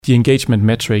The engagement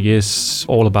metric is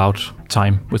all about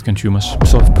time with consumers.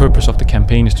 So the purpose of the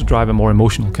campaign is to drive a more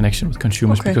emotional connection with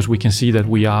consumers because we can see that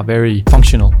we are very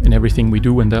functional in everything we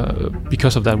do, and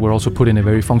because of that we're also put in a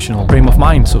very functional frame of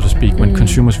mind, so to speak. When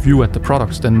consumers view at the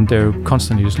products, then they're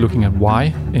constantly just looking at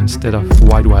why instead of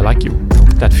why do I like you.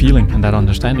 That feeling and that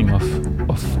understanding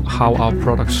of how our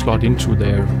products slot into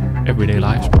their everyday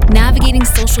lives. Navigating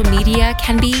social media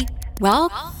can be, well,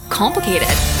 complicated.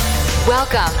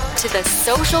 Welcome to the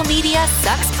Social Media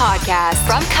Sucks podcast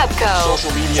from Cupco.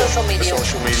 Social media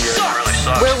really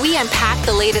sucks. Where we unpack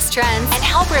the latest trends and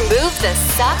help remove the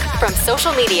suck from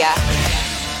social media.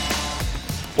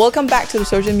 Welcome back to the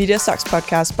Social Media Sucks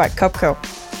podcast by Cupco.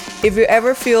 If you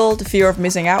ever feel the fear of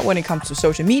missing out when it comes to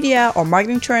social media or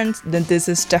marketing trends, then this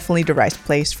is definitely the right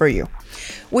place for you.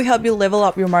 We help you level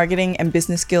up your marketing and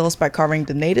business skills by covering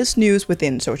the latest news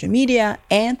within social media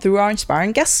and through our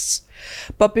inspiring guests.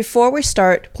 But before we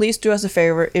start, please do us a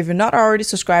favor. If you're not already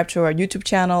subscribed to our YouTube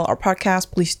channel or podcast,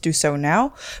 please do so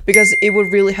now, because it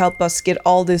would really help us get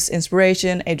all this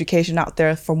inspiration, education out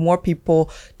there for more people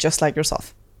just like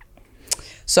yourself.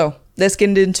 So let's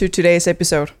get into today's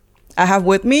episode. I have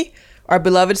with me our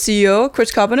beloved CEO,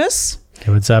 Chris Koppinus.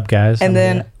 Hey, what's up, guys? And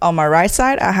then on my right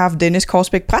side, I have Dennis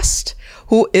Korsbæk Præst,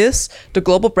 who is the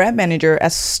global brand manager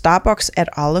at Starbucks at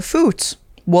Arla Foods.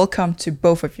 Welcome to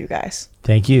both of you guys.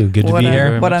 Thank you. Good to be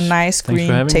here. What a nice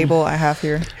green table I have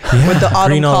here with the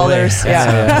autumn colors.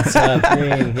 Yeah. What's up,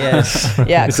 green? Yes.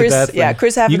 Yeah, Chris. Yeah,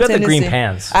 Chris have you got tendency. The green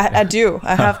pants. I do.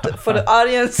 I have to, for the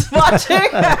audience watching.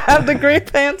 I have the green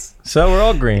pants. So we're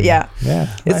all green. Yeah.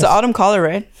 Yeah. It's nice. the autumn color,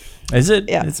 right? Is it?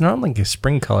 Yeah. It's not like a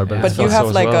spring color, but you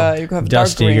have like you have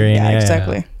dusty dark green. Yeah,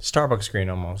 exactly. Yeah. Starbucks green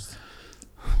almost.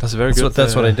 That's very good.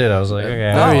 That's what I did. I was like, okay.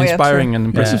 Very yeah, inspiring and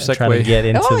impressive Trying to segue. get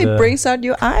into It brings out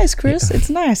your eyes, Chris. It's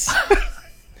nice.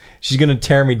 She's gonna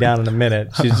tear me down in a minute.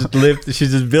 She's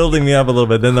just building me up a little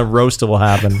bit. Then the roast will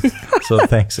happen. So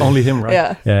thanks. Only him,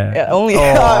 right? Yeah. Only.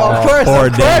 Of course. Poor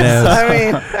of course. Dennis.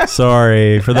 I mean,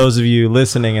 Sorry for those of you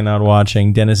listening and not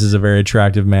watching. Dennis is a very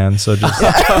attractive man, so just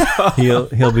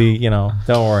he'll be,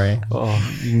 don't worry.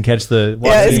 You can catch the.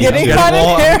 It's getting hot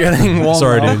in here. I'm getting warm.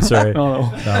 Sorry, now. dude. Sorry.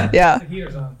 No.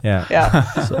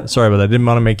 Yeah. Sorry about that. I didn't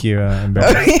want to make you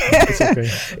embarrassed. It's okay.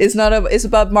 It's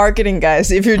about marketing, guys.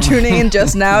 If you're tuning in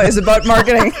just now, it's about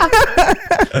marketing.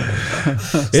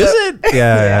 Is it?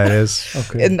 Yeah, it is.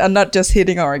 Okay. And I'm not just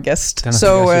hitting our guest. Then I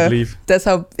So think I should leave.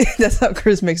 that's how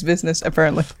Chris makes business,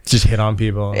 apparently. Just hit on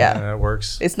people. Yeah. It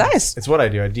works. It's nice. It's what I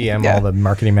do. I DM Yeah. all the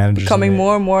marketing managers. Becoming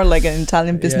more and more like an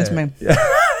Italian businessman.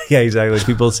 Yeah, exactly.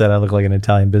 People said I look like an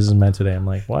Italian businessman today. I'm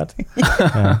like, what?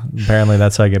 Apparently,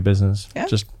 that's how I get business. Yeah.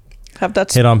 Just Have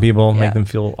that hit on people, Yeah. make them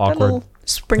feel that awkward. little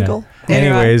sprinkle. Yeah. in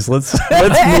your eye. Anyways, let's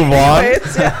move on.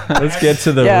 Anyways, yeah. Let's get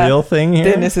to the Yeah. real thing here.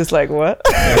 Dennis is like, what?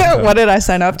 What did I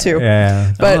sign up to?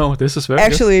 Yeah. But no, this is very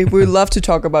actually, we'd love to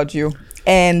talk about you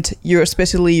and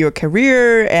especially your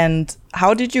career, and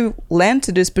how did you land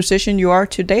to this position you are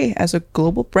today as a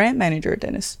global brand manager,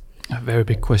 Dennis? good. A very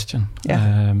big question.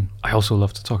 Yeah. I also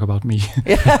love to talk about me.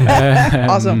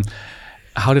 Awesome.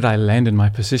 How did I land in my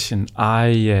position?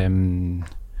 I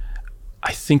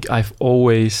think I've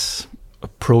always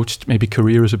approached, maybe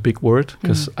career is a big word,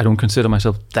 because I don't consider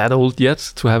myself that old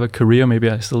yet to have a career. Maybe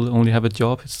I still only have a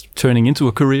job. It's turning into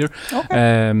a career.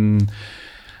 Okay.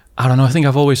 I don't know. I think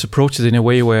I've always approached it in a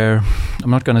way where I'm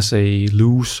not going to say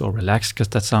loose or relaxed, because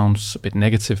that sounds a bit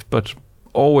negative, but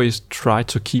always try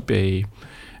to keep a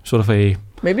sort of a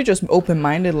Maybe just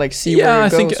open-minded, like see where it I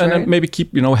think goes, and right? maybe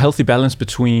keep a healthy balance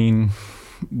between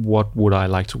what would I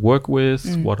like to work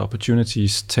with, what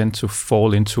opportunities tend to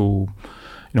fall into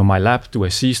my lap. Do I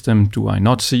seize them? Do I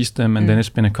not seize them? And then it's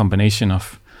been a combination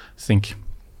of, I think,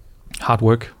 hard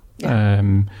work,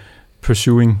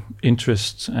 pursuing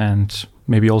interests, and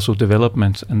maybe also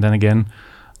development, and then again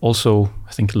also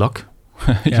I think luck.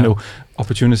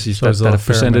 Opportunities So that there's a have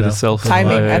presented fair bit of itself.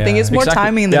 Timing. I think it's more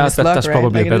timing than it's luck, that's right?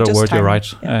 probably Like, a better just word. You're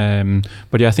timing. right.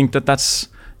 But yeah, I think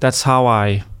that's how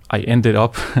I ended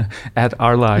up at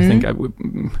Arla. I think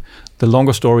the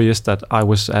longer story is that I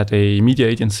was at a media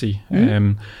agency,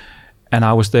 and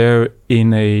I was there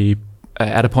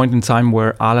at a point in time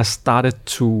where Arla started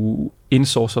to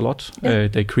insource a lot.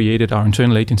 They created our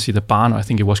internal agency, the Barn. I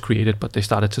think it was created, but they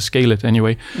started to scale it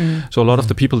anyway. So a lot of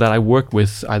the people that I worked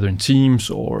with, either in teams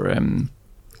or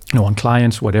on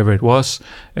clients, whatever it was,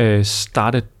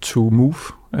 started to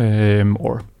move,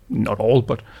 or not all,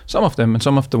 but some of them, and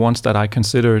some of the ones that I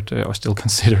considered, or still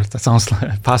consider, that sounds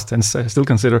like past tense, still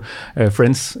consider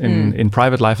friends in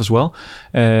private life as well.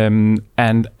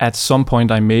 And at some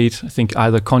point I made, I think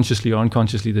either consciously or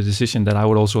unconsciously, the decision that I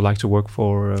would also like to work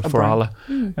for Arla.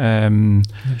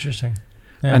 Interesting.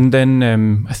 Yeah. And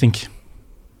then I think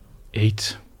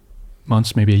 8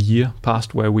 months, maybe a year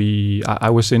passed where I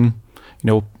was in,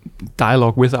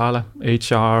 dialogue with Arla,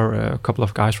 HR, a couple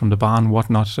of guys from the barn,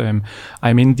 whatnot.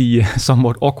 I'm in the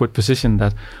somewhat awkward position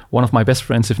that one of my best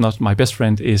friends, if not my best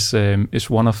friend, is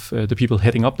one of the people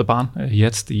heading up the barn. He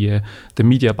heads the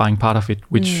media buying part of it,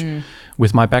 which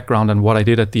with my background and what I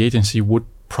did at the agency would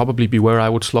probably be where I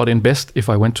would slot in best if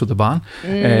I went to the barn.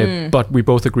 But we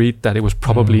both agreed that it was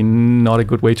probably not a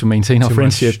good way to maintain our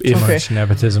friendship. Too much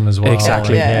nepotism as well.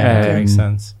 Exactly. That makes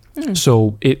sense.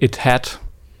 So it had,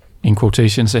 in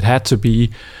quotations, it had to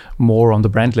be more on the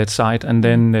brand-led side. And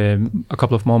then a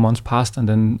couple of more months passed, and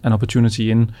then an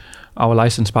opportunity in our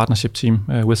licensed partnership team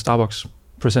with Starbucks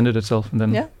presented itself, and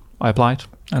then I applied.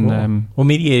 And what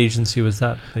media agency was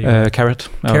that? Carrot.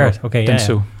 Okay,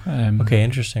 Dentsu. Okay,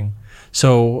 interesting.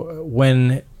 So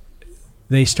when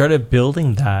they started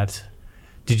building that,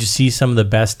 did you see some of the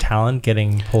best talent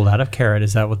getting pulled out of Carrot?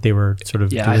 Is that what they were sort of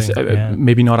doing?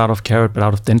 Maybe not out of Carrot, but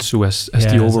out of Dentsu as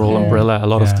the overall umbrella. A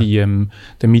lot of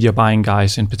the media buying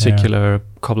guys in particular,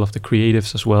 a couple of the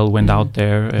creatives as well went out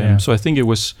there. So I think it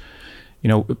was,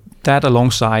 that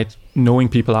alongside knowing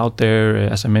people out there,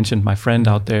 as I mentioned, my friend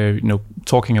out there,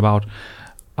 talking about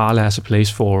Arla as a place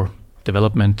for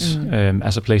development,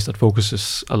 as a place that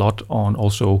focuses a lot on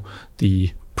also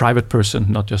the private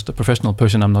person, not just the professional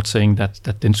person. I'm not saying that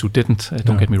Dentsu didn't,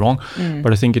 don't get me wrong,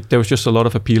 but I think there was just a lot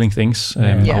of appealing things.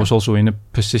 I was also in a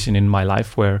position in my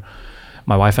life where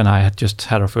my wife and I had just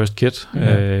had our first kid.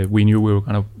 We knew we were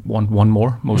going to want one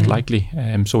more, most likely.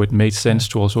 So it made sense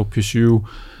to also pursue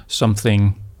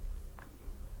something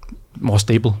more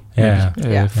stable,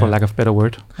 for lack of a better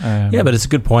word. But it's a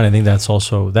good point. I think that's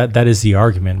also, that is the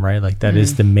argument, right? Like that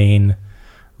is the main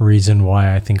reason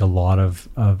why I think a lot of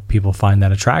people find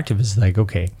that attractive, is like,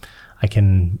 okay, I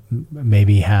can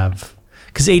maybe have,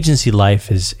 because agency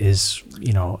life is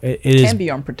it can be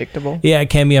unpredictable. Yeah, it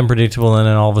can be unpredictable, and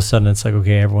then all of a sudden it's like,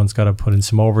 okay, everyone's got to put in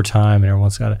some overtime, and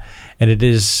everyone's got to, and it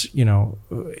is,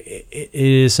 it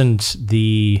isn't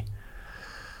the.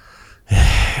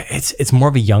 It's more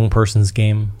of a young person's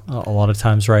game a lot of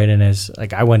times, right? And as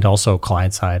like I went also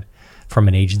client side from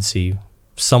an agency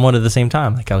somewhat at the same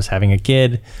time. Like I was having a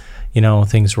kid,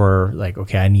 things were like,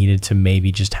 okay, I needed to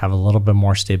maybe just have a little bit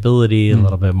more stability, a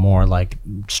little bit more like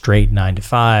straight 9 to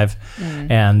 5.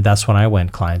 And that's when I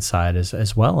went client side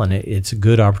as well. And it's a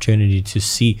good opportunity to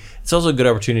see. It's also a good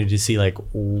opportunity to see like,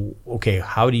 okay,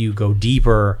 how do you go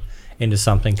deeper into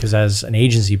something? Because as an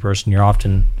agency person, you're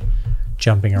often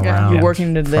jumping around. You're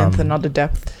working the length and not the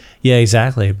depth. Yeah,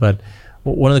 exactly. But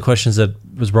one of the questions that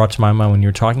was brought to my mind when you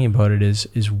were talking about it is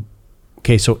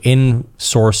okay, so in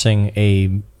sourcing a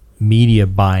media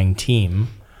buying team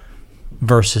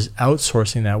versus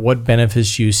outsourcing that, what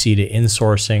benefits do you see to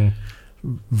insourcing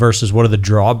versus what are the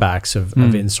drawbacks of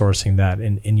insourcing that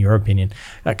in your opinion?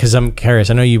 Because I'm curious,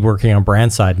 I know you're working on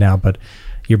brand side now, but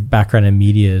your background in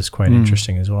media is quite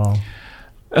interesting as well.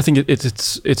 I think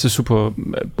it's a super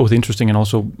both interesting and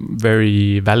also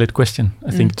very valid question.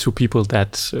 I think to people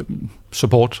that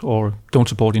support or don't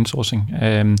support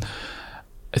insourcing.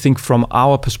 I think from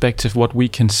our perspective, what we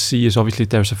can see is obviously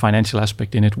there's a financial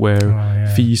aspect in it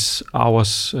where fees,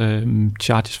 hours,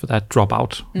 charges for that drop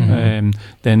out.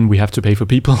 Then we have to pay for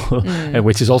people,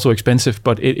 which is also expensive,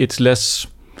 but it's less,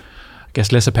 I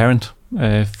guess, less apparent.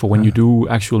 For when you do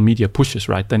actual media pushes,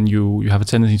 right? Then you have a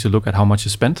tendency to look at how much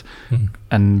is spent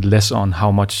and less on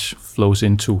how much flows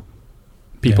into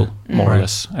people, more or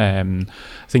less. I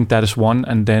think that is one.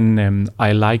 And then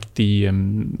I like the.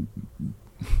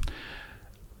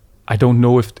 I don't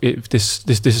know if this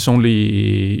is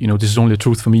only this is only a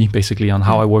truth for me basically on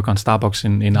how I work on Starbucks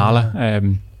in Arla,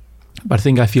 but I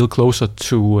think I feel closer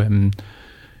to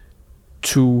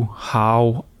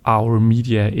how our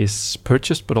media is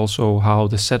purchased, but also how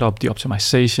the setup, the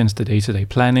optimizations, the day-to-day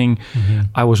planning.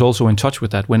 I was also in touch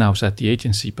with that when I was at the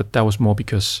agency, but that was more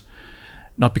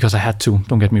not because I had to,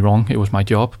 don't get me wrong, it was my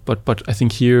job, but I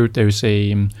think here there's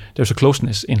a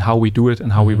closeness in how we do it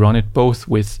and how we run it, both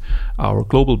with our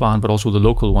global barn, but also the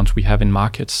local ones we have in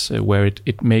markets where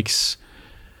it makes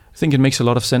a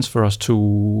lot of sense for us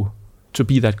to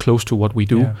be that close to what we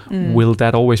do. Will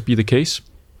that always be the case?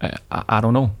 I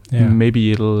don't know.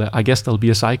 Maybe I guess there'll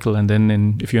be a cycle, and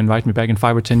then if you invite me back in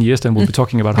 5 or 10 years, then we'll be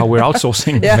talking about how we're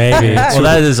outsourcing. Maybe. Well,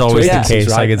 that is always the case.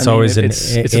 Right? Like it's always an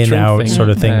in-out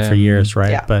sort of thing for years,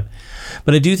 right? But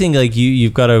I do think like you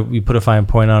put a fine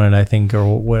point on it. I think,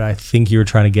 or what I think you were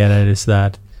trying to get at is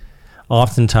that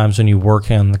oftentimes when you work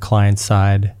on the client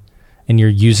side and you're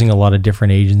using a lot of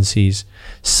different agencies,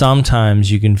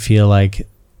 sometimes you can feel like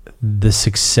the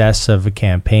success of a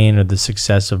campaign or the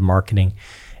success of marketing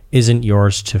isn't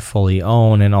yours to fully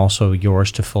own and also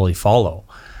yours to fully follow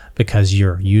because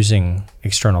you're using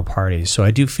external parties. So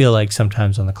I do feel like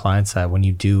sometimes on the client side, when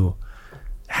you do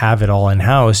have it all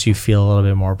in-house, you feel a little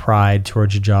bit more pride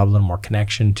towards your job, a little more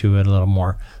connection to it, a little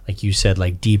more, like you said,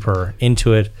 like deeper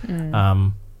into it.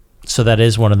 So that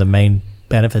is one of the main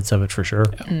benefits of it for sure.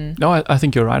 No, I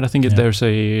think you're right. I think there's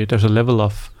a level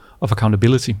of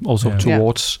accountability also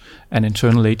towards an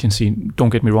internal agency. Don't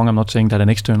get me wrong, I'm not saying that an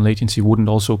external agency wouldn't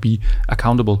also be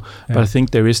accountable, but I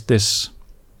think there is this,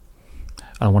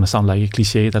 I don't want to sound like a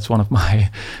cliche, that's one of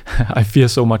my, I fear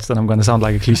so much that I'm going to sound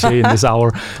like a cliche in this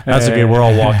hour. That's okay, we're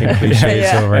all walking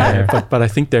cliches over here. But I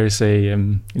think there's a,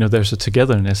 there's a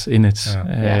togetherness in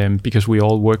it, because we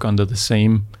all work under the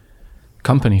same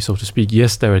company, so to speak.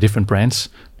 Yes, there are different brands,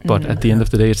 but at the end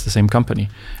of the day, it's the same company.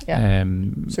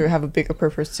 So you have a bigger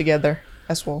purpose together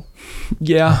as well.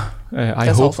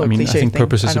 I hope. I mean, I think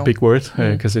purpose is a big word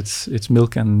because it's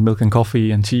milk and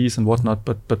coffee and cheese and whatnot.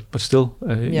 But still,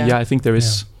 I think there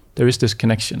is this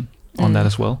connection on that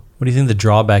as well. What do you think the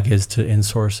drawback is to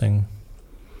insourcing?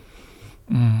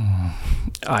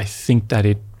 I think that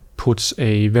it puts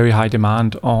a very high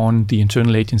demand on the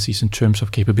internal agencies in terms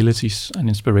of capabilities and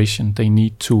inspiration. They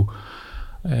need to,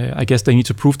 I guess, they need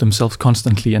to prove themselves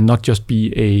constantly and not just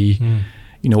be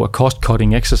a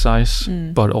cost-cutting exercise,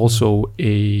 but also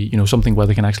a something where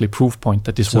they can actually prove point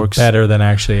that this works better than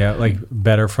actually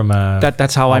better from a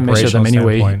that's how I measure them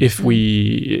anyway. standpoint. If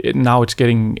we now it's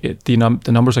getting the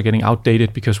numbers are getting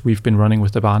outdated because we've been running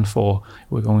with the Bahn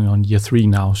we're going on year 3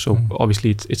 now, so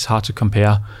obviously it's hard to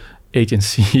compare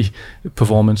agency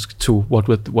performance to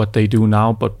what they do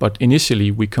now, but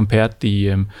initially we compared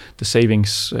the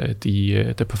savings,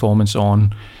 the performance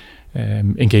on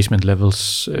engagement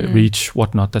levels, reach,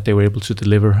 whatnot, that they were able to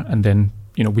deliver, and then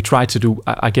we tried to do.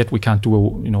 I get we can't do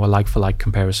a like for like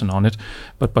comparison on it,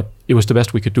 but it was the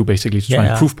best we could do basically to try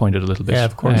and proof point it a little bit. Yeah,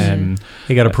 of course.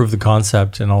 You got to prove the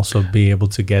concept and also be able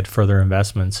to get further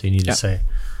investments. So you need to say,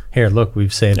 here, look,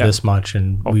 we've saved this much,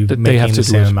 and we've making the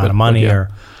same amount of money or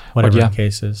whatever the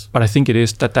case is. But I think it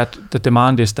is that the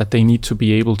demand is that they need to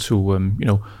be able to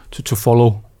to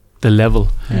follow the level.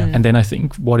 And then I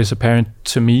think what is apparent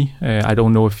to me, I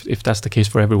don't know if that's the case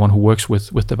for everyone who works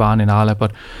with the Bahn in Arla,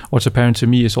 but what's apparent to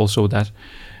me is also that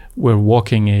we're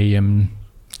walking an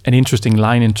interesting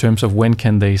line in terms of when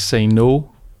can they say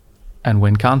no and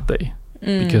when can't they,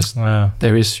 because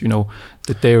there is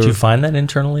that they're. Do you find that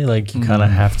internally, like you kind of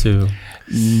have to?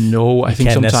 No, I think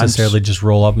can't sometimes necessarily just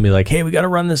roll up and be like, "Hey, we got to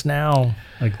run this now."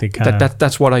 Like they kind of.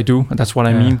 That's what I do, and that's what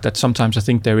I mean. That sometimes I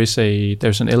think there's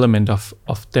an element of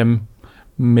them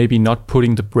maybe not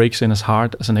putting the brakes in as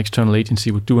hard as an external agency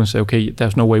would do, and say, "Okay,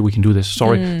 there's no way we can do this.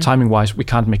 Sorry, timing wise, we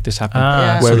can't make this happen."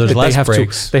 So there's less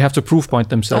brakes. They have to proof point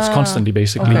themselves constantly,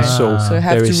 basically. Okay. So they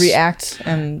have to react,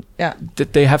 and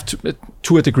they have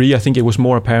to a degree. I think it was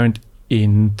more apparent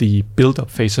in the build-up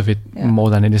phase of it more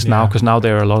than it is now, because now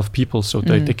there are a lot of people, so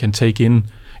they can take in,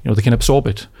 they can absorb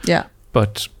it. Yeah.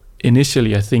 But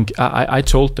initially, I think I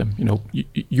told them,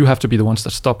 you have to be the ones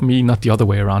that stop me, not the other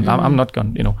way around. I'm not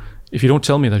going, if you don't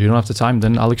tell me that you don't have the time,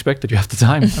 then I'll expect that you have the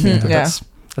time. I mean, that's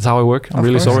how I work. I'm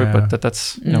really sorry, but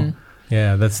that's,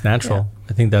 Yeah, that's natural. Yeah.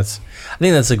 I think that's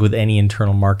like with any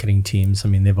internal marketing teams. I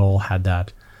mean, they've all had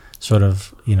that sort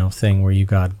of, thing where you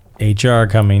got HR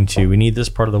coming to, we need this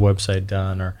part of the website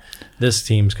done, or this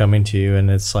team's coming to you, and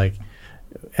it's like,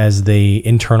 as the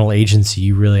internal agency,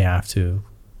 you really have to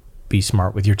be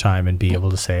smart with your time and be able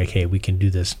to say, okay, we can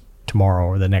do this tomorrow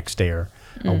or the next day or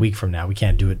a week from now. We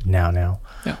can't do it now.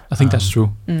 Yeah, I think that's true.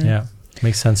 Yeah,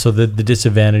 makes sense. So the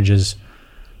disadvantage is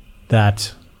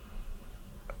that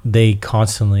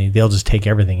they'll just take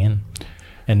everything in,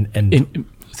 and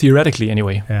theoretically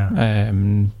anyway. Yeah.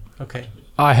 Okay.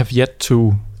 I have yet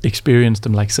to experience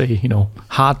them like say,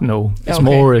 hard no. It's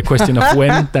more a question of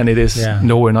when than it is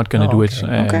no, we're not going to do it.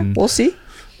 Okay, we'll see.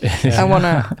 I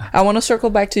wanna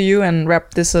circle back to you and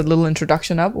wrap this little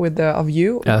introduction up with of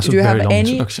you. Yeah, do you have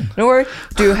any? No worries.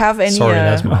 Do you have any? Sorry,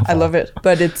 that's my fault. I love it,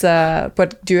 but it's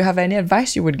But do you have any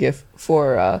advice you would give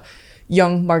for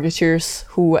young marketeers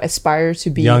who aspire to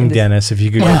be young Dennis? If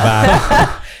you could go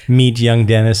back, meet young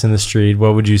Dennis in the street,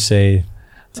 what would you say?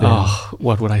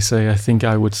 What would I say? I think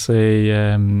I would say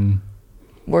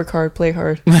work hard, play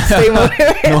hard, stay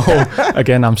motivated. No,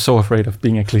 again, I'm so afraid of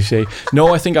being a cliche.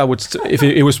 No, I think I would, if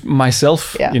it was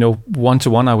myself,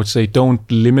 one-to-one, I would say don't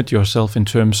limit yourself in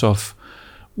terms of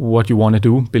what you want to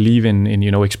do. Believe in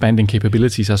expanding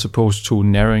capabilities as opposed to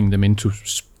narrowing them into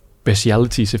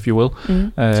specialities, if you will.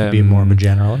 To be more of a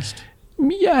generalist.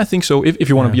 Yeah, I think so. If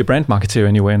you want to be a brand marketer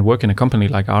anyway and work in a company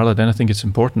like Arla, then I think it's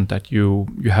important that you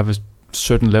have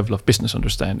certain level of business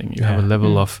understanding. You have a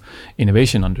level of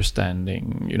innovation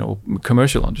understanding.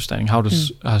 Commercial understanding. How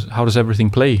does everything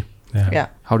play? Yeah.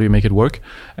 How do you make it work?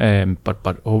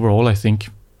 But overall, I think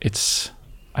it's.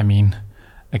 I mean,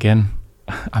 again,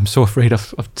 I'm so afraid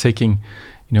of taking,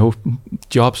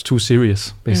 jobs too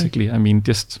serious. Basically, I mean,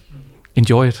 just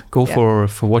enjoy it. Go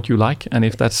for what you like, and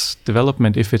if that's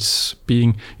development, if it's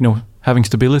being, having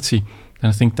stability, then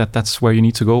I think that's where you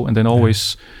need to go. And then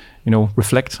always,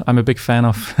 reflect. I'm a big fan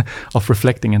of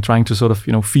reflecting and trying to sort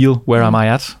of, feel where am I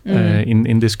at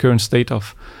in this current state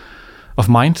of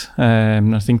mind.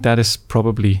 I think that is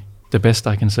probably the best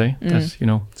I can say. That's,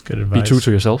 it's good advice. Be true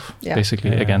to yourself. Yeah.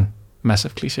 Basically, again.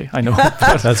 Massive cliche, I know.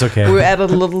 That's okay. We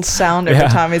added a little sound every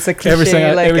time it's a cliche.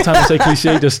 Every time I say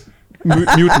cliche, just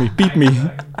mute me, beat me.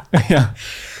 Yeah,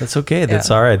 that's okay. That's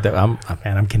all right.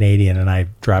 I'm Canadian and I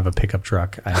drive a pickup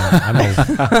truck. I'm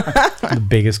the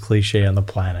biggest cliche on the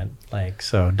planet.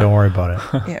 So don't worry about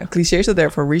it. Yeah, cliches are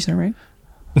there for a reason, right?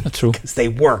 That's true. Because they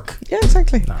work. Yeah,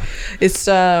 exactly. No. It's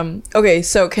okay.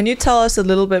 So can you tell us a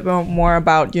little bit more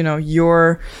about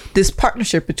this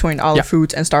partnership between Arla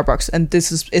Foods and Starbucks? And this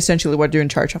is essentially what you're in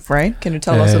charge of, right? Can you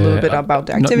tell us a little bit about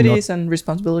the activities and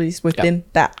responsibilities within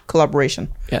that collaboration?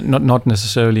 Yeah, not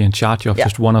necessarily in charge of,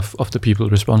 just one of the people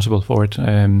responsible for it.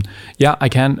 I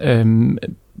can.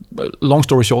 Long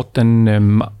story short,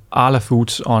 then Arla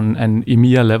Foods on an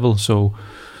EMEA level, so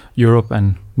Europe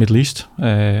and Middle East,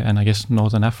 and I guess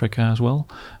Northern Africa as well.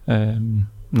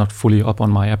 Not fully up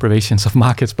on my abbreviations of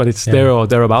markets, but it's there or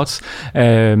thereabouts.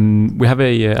 We have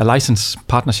a license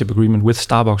partnership agreement with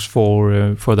Starbucks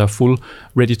for their full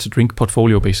ready-to-drink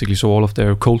portfolio, basically. So all of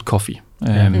their cold coffee.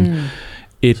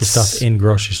 It's the stuff in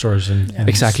grocery stores and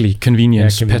exactly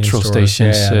convenience petrol stores.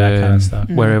 stations, that kind of stuff.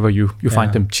 wherever you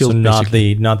find them chilled. So not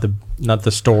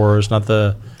the stores, not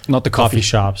the coffee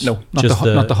shops. No, not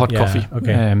the hot coffee.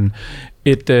 Okay.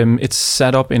 It's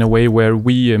set up in a way where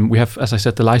we have, as I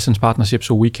said, the license partnership,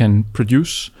 so we can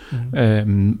produce,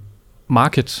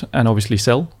 market, and obviously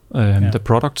sell the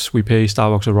products. We pay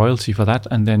Starbucks a royalty for that,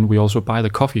 and then we also buy the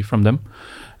coffee from them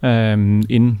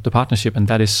in the partnership, and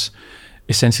that is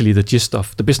essentially the gist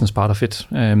of the business part of it.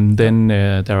 Then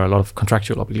there are a lot of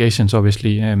contractual obligations,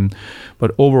 obviously,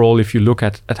 but overall, if you look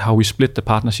at how we split the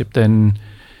partnership, then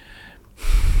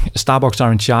Starbucks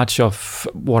are in charge of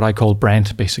what I call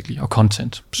brand, basically, or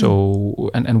content.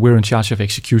 So, and we're in charge of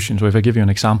execution. So if I give you an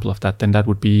example of that, then that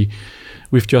would be,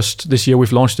 this year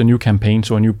we've launched a new campaign,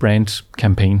 so a new brand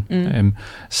campaign.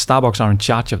 Starbucks are in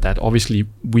charge of that. Obviously,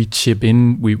 we chip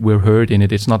in, we're heard in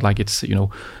it. It's not like it's,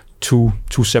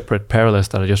 two separate parallels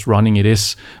that are just running. It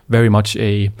is very much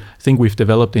I think we've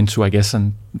developed into, I guess,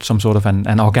 some sort of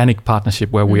an organic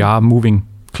partnership where we are moving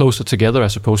closer together,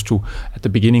 as opposed to at the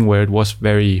beginning where it was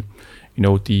very,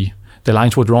 the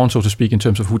lines were drawn, so to speak, in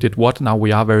terms of who did what. Now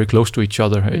we are very close to each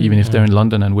other, even if they're in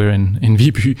London and we're in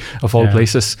Viby of all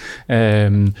places.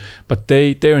 But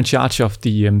they're in charge of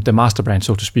the master brand,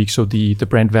 so to speak. So the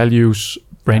brand values,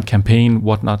 brand campaign,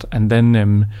 whatnot, and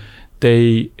then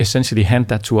they essentially hand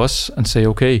that to us and say,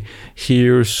 okay,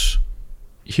 here's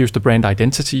the brand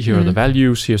identity, here are the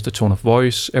values, here's the tone of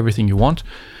voice, everything you want.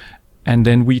 And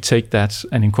then we take that,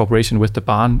 and in cooperation with the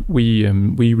barn, we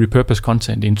repurpose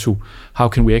content into how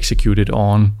can we execute it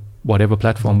on whatever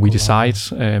platform we decide.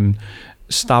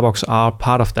 Starbucks are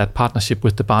part of that partnership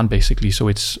with the barn, basically. So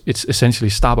it's essentially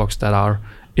Starbucks that are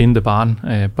in the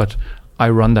barn, but I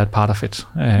run that part of it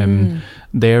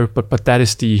there. But that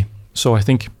is so I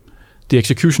think the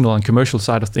executional and commercial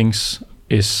side of things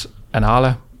is an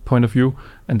Arla point of view,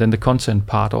 and then the content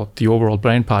part or the overall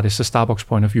brand part is the Starbucks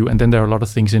point of view. And then there are a lot of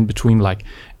things in between, like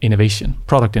innovation,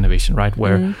 product innovation, right?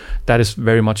 Where that is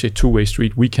very much a two-way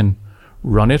street. We can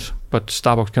run it, but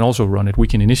Starbucks can also run it. We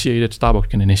can initiate it, Starbucks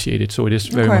can initiate it. So it is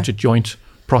very much a joint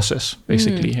process,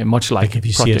 basically, and much like if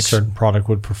you projects. see a certain product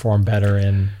would perform better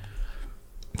in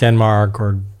Denmark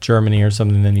or Germany or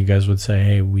something, then you guys would say,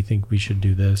 hey, we think we should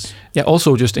do this. Yeah,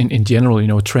 also just in general,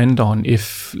 a trend on,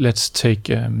 if let's take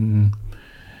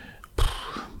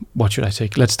what should I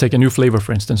take? Let's take a new flavor,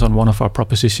 for instance, on one of our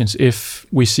propositions. If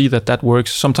we see that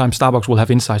works, sometimes Starbucks will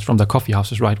have insights from their coffee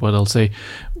houses, right? Where they'll say,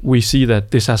 we see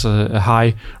that this has a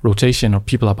high rotation or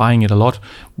people are buying it a lot.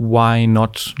 Why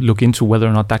not look into whether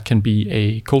or not that can be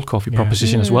a cold coffee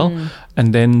proposition as well?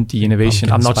 And then the innovation,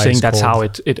 Pumpkin I'm not saying that's cold, how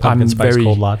it pumpkin I'm spice very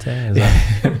cold latte.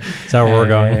 Is that where we're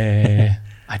going?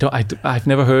 I've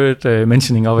never heard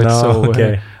mentioning of it, No, so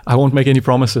okay. I won't make any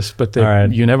promises, but All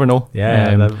right. you never know.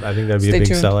 Yeah, I think that'd be a Stay big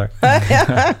tuned. seller.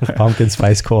 Pumpkin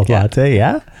spice cold latte,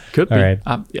 yeah? Could be. All right.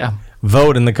 Yeah.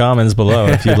 vote in the comments below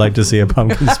if you'd like to see a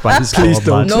pumpkin spice. Please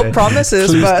don't. No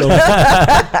promises, Please but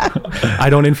I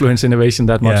don't influence innovation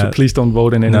that much, Yeah. so please don't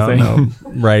vote in anything. No.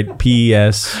 Right.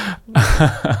 PESCL.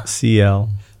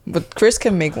 but Chris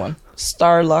can make one.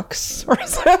 Starlux or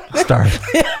something. Star.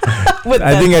 With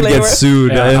I that think I'd flavor. get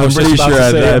sued. Yeah, I I'm was pretty just about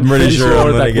sure. to say, I'm pretty sure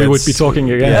I'm that gonna we get would be talking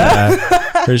again.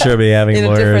 Yeah. Pretty sure I'd be having In a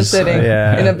lawyers. different setting.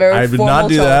 Yeah. In a very I would formal not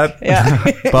do talk. that.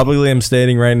 Yeah. Publicly, I'm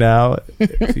stating right now.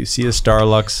 If you see a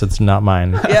Starlux, it's not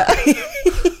mine. Yeah.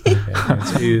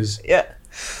 It's used. Yeah.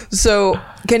 So,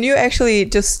 can you actually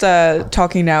just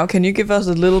talking now? Can you give us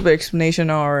a little bit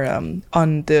explanation or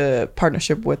on the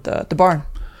partnership with the barn?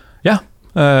 Yeah,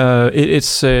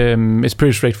 it's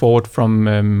pretty straightforward from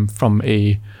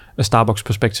a Starbucks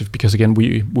perspective, because again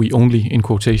we only, in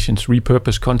quotations,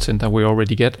 repurpose content that we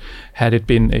already get. Had it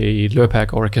been a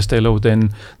Lurpak or a Castello,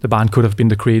 then the barn could have been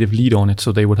the creative lead on it,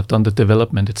 so they would have done the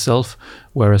development itself,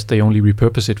 whereas they only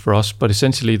repurpose it for us. But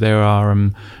essentially there are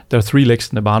 3 legs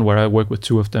in the barn where I work with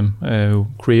 2 of them: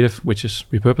 creative, which is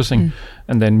repurposing,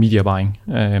 and then media buying,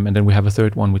 and then we have a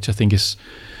third one, which I think is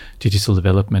digital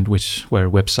development, where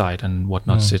website and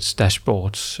whatnot sits,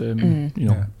 dashboards,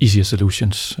 easier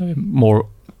solutions, more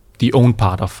the own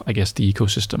part of, I guess, the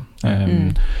ecosystem.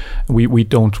 We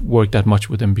don't work that much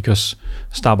with them because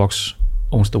Starbucks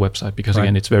owns the website, because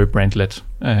again, it's very brand led.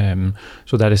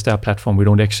 So that is their platform. We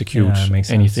don't execute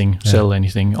anything, sell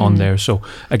anything on there. So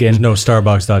again, There's no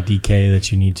Starbucks.dk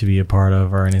that you need to be a part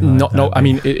of or anything like that. No. I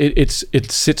mean, it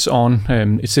sits on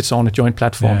a joint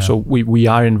platform. Yeah. So we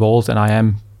are involved, and I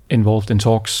am involved in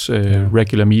talks,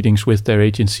 regular meetings with their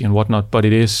agency and whatnot. But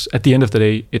it is, at the end of the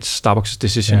day, it's Starbucks'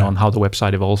 decision on how the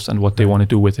website evolves and what they want to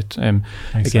do with it.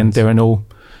 Again, there are no.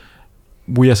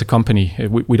 We as a company,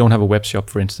 we don't have a web shop,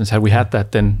 for instance. Had we had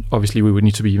that, then obviously we would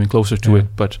need to be even closer to it.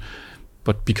 But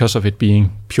because of it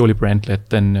being purely brand led,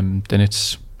 then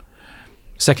it's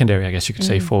secondary, I guess you could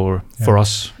say, for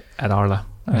us at Arla.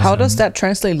 How does that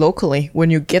translate locally when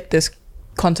you get this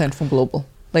content from global?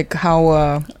 Like how?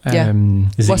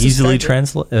 Is What's it the easily strategy?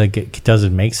 translate? Like, does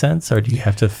it make sense, or do you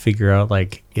have to figure out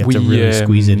like you have to really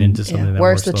squeeze it into something? That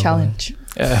Where's works the locally? challenge?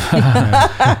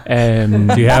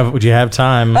 Do you have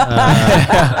time?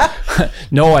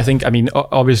 No, I think,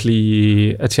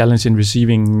 obviously a challenge in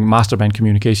receiving master brand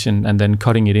communication and then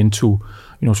cutting it into,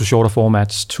 to shorter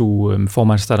formats, to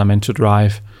formats that are meant to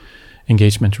drive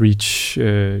engagement, reach,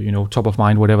 top of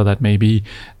mind, whatever that may be.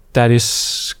 That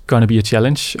is going to be a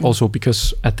challenge also,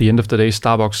 because at the end of the day,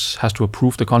 Starbucks has to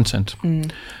approve the content.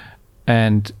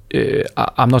 And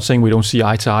I'm not saying we don't see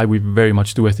eye to eye. We very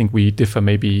much do. I think we differ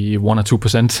maybe 1 or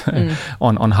 2%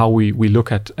 on how we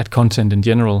look at content in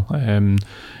general.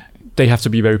 They have to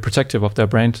be very protective of their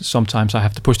brand. Sometimes I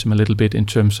have to push them a little bit in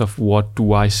terms of what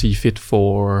do I see fit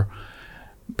for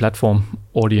platform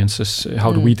audiences.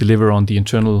 How do we deliver on the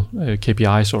internal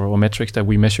KPIs or metrics that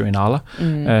we measure in Arla?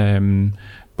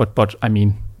 But I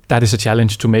mean, that is a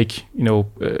challenge to make.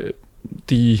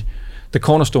 The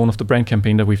cornerstone of the brand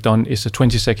campaign that we've done is a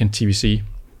 20-second TVC,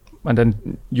 and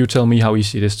then you tell me how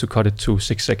easy it is to cut it to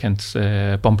 6 seconds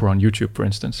bumper on YouTube, for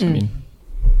instance. I mean,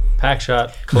 Pack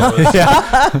shot. Close.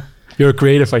 you're a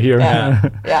creative, I hear.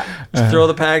 Yeah. Just throw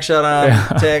the pack shot on.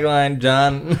 Tagline,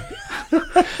 John.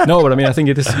 No, but I mean, I think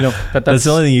it is. That's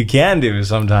the only thing you can do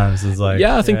sometimes. Is like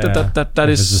I think that If it's a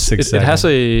is. 6 It has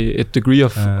second. a degree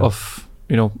of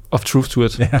truth to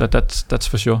it. Yeah. That's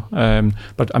for sure.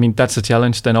 But I mean, that's a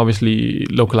challenge. Then obviously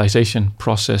localization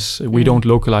process. We don't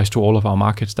localize to all of our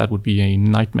markets. That would be a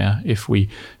nightmare if we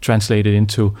translate it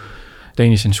into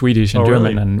Danish and Swedish and German,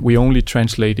 really? and we only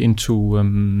translate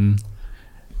into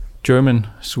German,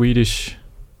 Swedish,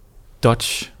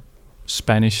 Dutch,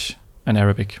 Spanish, and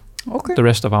Arabic. Okay. The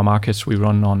rest of our markets we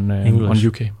run on English.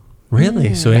 UK.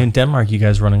 Really? So in Denmark, you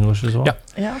guys run English as well? Yeah.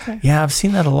 Yeah. Okay. Yeah, I've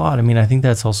seen that a lot. I mean, I think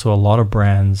that's also a lot of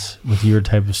brands with your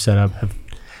type of setup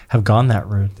have gone that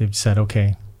route. They've said,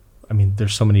 okay, I mean,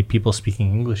 there's so many people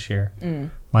speaking English here.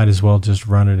 Might as well just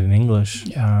run it in English.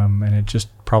 Yeah. And it just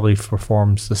probably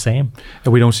performs the same.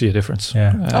 We don't see a difference.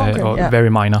 Yeah. Or very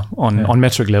minor on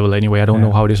metric level anyway. I don't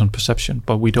know how it is on perception,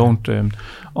 but we don't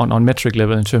on metric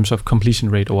level in terms of completion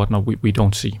rate or whatnot. We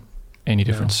don't see any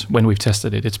difference when we've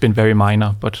tested it. It's been very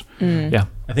minor, but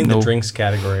I think the drinks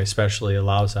category especially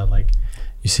allows that. Like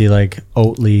you see, like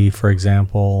Oatly, for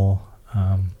example,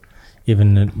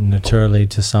 even Naturally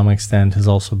to some extent has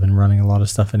also been running a lot of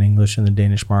stuff in English in the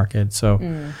Danish market. So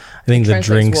I think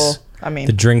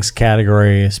the drinks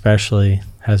category especially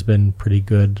has been pretty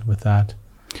good with that.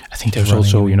 I think there's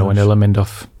also an element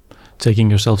of taking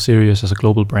yourself serious as a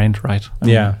global brand, right?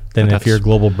 Then if you're a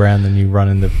global brand, then you run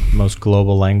in the most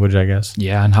global language, I guess.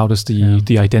 Yeah, and how does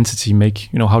the identity make,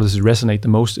 how does it resonate the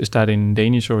most? Is that in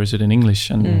Danish or is it in English?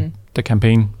 And the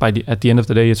campaign, at the end of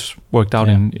the day, it's worked out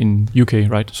in UK,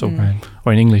 right? So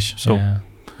or in English. So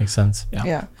makes sense.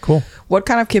 Yeah. Cool. What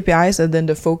kind of KPIs are then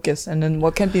the focus, and then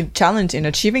what can be the challenge in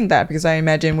achieving that? Because I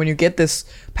imagine when you get this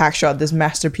pack shot, this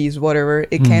masterpiece, whatever,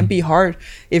 it can be hard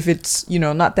if it's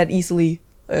not that easily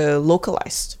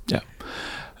localized. Yeah.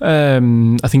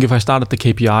 I think if I start at the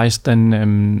KPIs,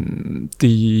 then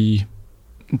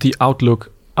the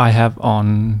outlook I have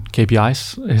on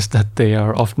KPIs is that they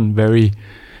are often very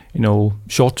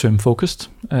short-term focused,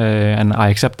 and I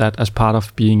accept that as part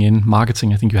of being in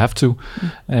marketing. I think you have to.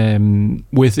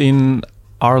 Within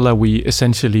Arla, we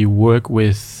essentially work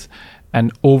with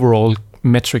an overall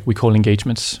metric we call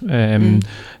engagements,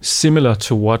 similar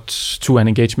to an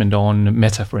engagement on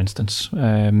Meta, for instance.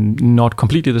 Not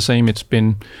completely the same. It's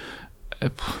been,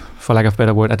 for lack of a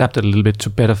better word, adapted a little bit to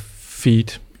better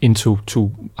feed into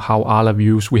how Arla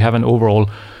views. We have an overall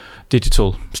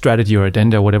digital strategy or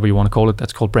agenda, whatever you want to call it,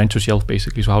 that's called brand to shelf,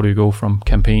 basically. So how do you go from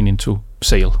campaign into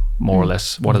sale, more or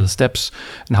less? What are the steps,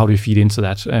 and how do you feed into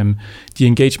that? The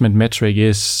engagement metric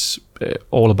is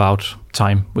all about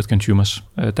time with consumers.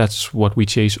 That's what we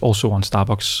chase also on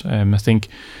Starbucks. I think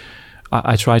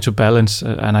I try to balance,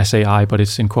 and I say but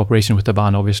it's in cooperation with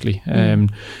Davan, obviously.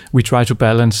 We try to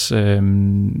balance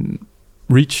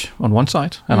reach on one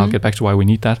side, and I'll get back to why we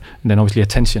need that, and then obviously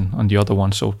attention on the other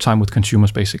one, so time with consumers,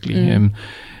 basically.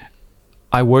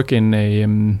 I work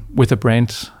with a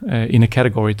brand in a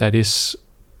category that is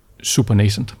super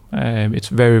nascent. It's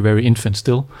very, very infant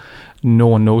still. No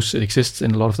one knows it exists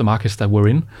in a lot of the markets that we're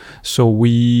in, so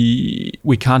we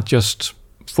can't just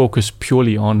focus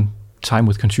purely on time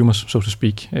with consumers, so to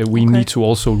speak. We need to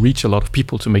also reach a lot of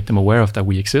people to make them aware of that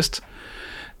we exist.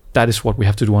 That is what we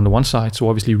have to do on the one side. So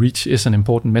obviously reach is an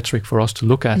important metric for us to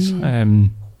look at.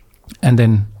 And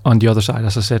then on the other side,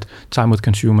 as I said, time with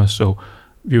consumers. So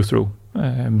view through,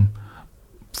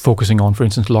 focusing on, for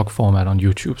instance, log format on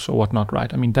YouTube, so whatnot,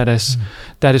 right? I mean, that is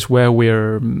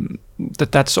where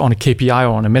that's on a KPI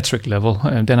or on a metric level.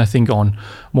 And then I think on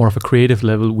more of a creative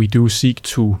level, we do seek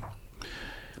to,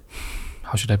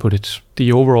 how should I put it?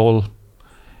 The overall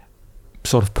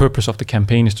sort of purpose of the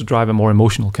campaign is to drive a more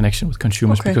emotional connection with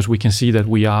consumers, because we can see that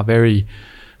we are very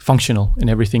functional in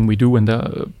everything we do, and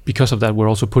because of that we're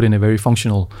also put in a very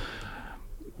functional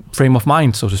frame of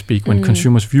mind, so to speak. When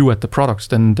consumers view at the products,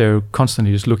 then they're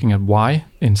constantly just looking at why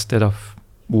instead of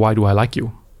why do I like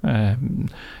you, and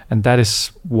that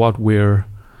is what we're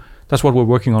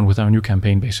working on with our new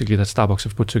campaign, basically, that Starbucks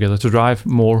have put together to drive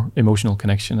more emotional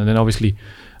connection. And then obviously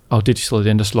our digital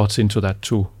agenda slots into that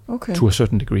too, to a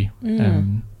certain degree.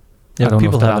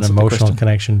 People have an emotional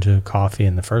connection to coffee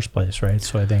in the first place, right?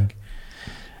 So I think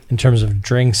in terms of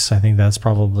drinks, I think that's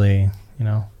probably,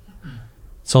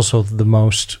 it's also the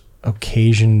most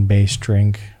occasion-based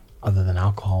drink other than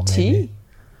alcohol, maybe.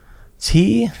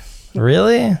 Tea?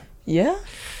 Really? Yeah.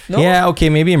 No? Yeah, okay,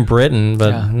 maybe in Britain,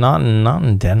 but not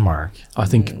in Denmark. I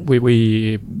think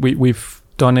we've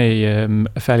done a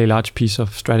fairly large piece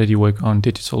of strategy work on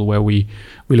digital where we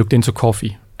looked into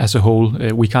coffee as a whole.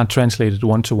 We can't translate it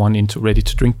one-to-one into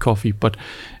ready-to-drink coffee, but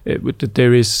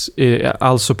there is,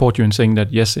 I'll support you in saying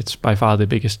that, yes, it's by far the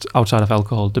biggest, outside of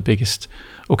alcohol, the biggest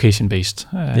occasion-based.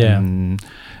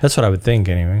 That's what I would think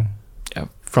anyway.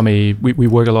 We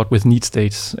work a lot with need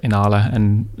states in Arla,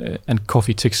 and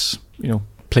coffee ticks,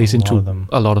 plays into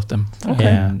a lot of them.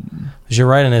 Yeah, because you're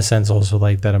right in a sense. Also,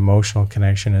 like that emotional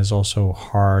connection is also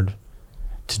hard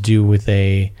to do with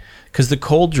because the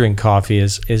cold drink coffee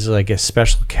is like a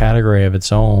special category of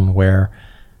its own, where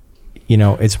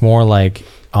it's more like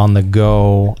on the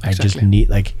go. Exactly. I just need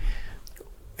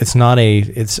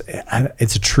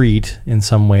it's a treat in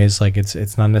some ways. Like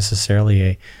it's not necessarily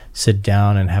a sit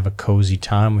down and have a cozy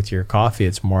time with your coffee.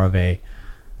 It's more of I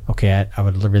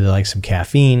would really like some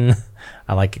caffeine.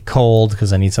 I like it cold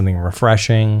because I need something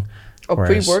refreshing.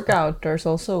 Pre-workout, there's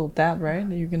also that, right?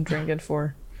 You can drink it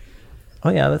for. Oh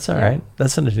yeah, that's all right.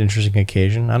 That's an interesting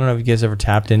occasion. I don't know if you guys ever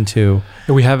tapped into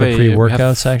we have the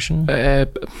pre-workout section.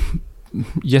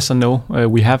 Yes and no.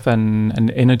 We have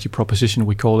an energy proposition,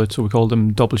 we call it. So we call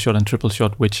them double shot and triple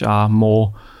shot, which are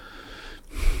more,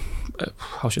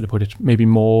 how should I put it? Maybe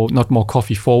not more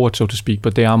coffee forward, so to speak,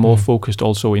 but they are more focused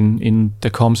also in the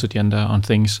comms agenda on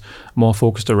things, more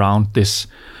focused around this,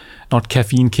 not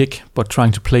caffeine kick, but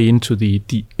trying to play into the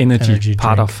energy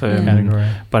part of category.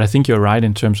 But I think you're right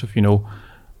in terms of,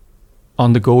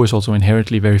 on the go is also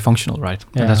inherently very functional, right?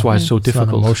 Yeah. And that's why it's so difficult.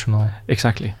 It's not emotional.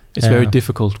 Exactly. It's very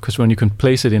difficult because when you can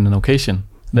place it in an occasion,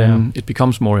 then it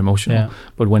becomes more emotional. Yeah.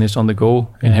 But when it's on the go,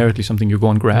 inherently something you go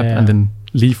and grab Yeah. and then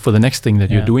leave for the next thing that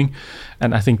Yeah. you're doing.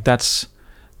 And I think that's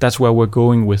where we're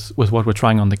going with what we're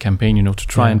trying on the campaign, you know, to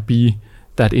try and be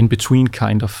that in-between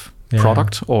kind of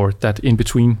product, or that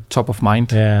in-between top of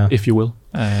mind, if you will.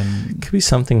 It could be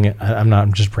something,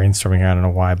 I'm just brainstorming here, I don't know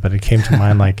why, but it came to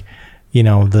mind like, you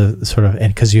know, the sort of,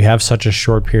 and because you have such a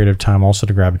short period of time also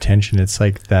to grab attention, it's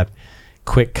like that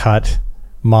quick cut,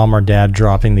 mom or dad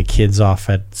dropping the kids off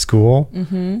at school,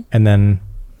 and then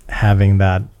having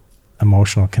that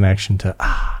emotional connection to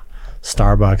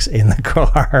Starbucks in the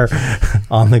car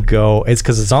on the go. It's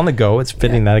because it's on the go, it's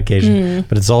fitting that occasion,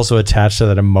 but it's also attached to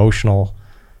that emotional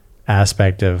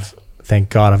aspect of, thank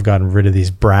God I've gotten rid of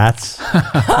these brats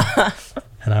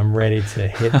and I'm ready to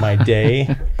hit my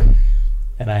day,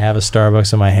 and I have a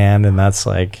Starbucks in my hand, and that's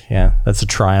like, that's a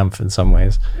triumph in some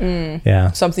ways.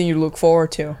 Something you look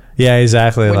forward to. Yeah,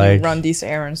 exactly. When like you run these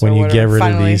errands, when or you whatever. get rid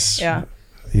Finally, of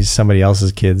these somebody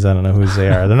else's kids. I don't know whose they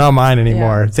are. They're not mine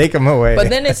anymore. Take them away. But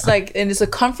then it's like, and it's a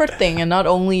comfort thing and not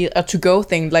only a to-go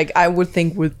thing. Like I would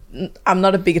think I'm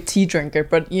not a big tea drinker,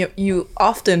 but you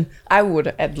often, I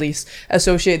would at least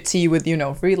associate tea with, you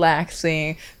know,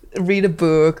 relaxing, read a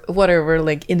book, whatever,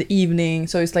 like in the evening.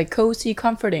 So it's like cozy,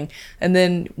 comforting. And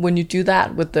then when you do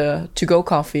that with the to-go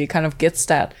coffee, it kind of gets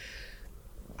that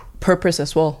purpose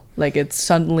as well. Like it's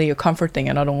suddenly a comfort thing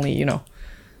and not only, you know,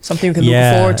 something you can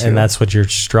look forward to. And that's what you're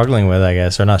struggling with, I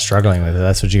guess, or not struggling with.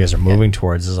 That's what you guys are moving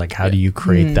towards, is like, how do you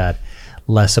create that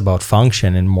less about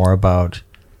function and more about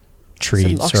treats,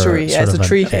 it's a luxury. or sort it's of a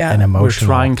treat. an emotional We're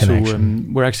trying connection.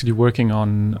 to. We're actually working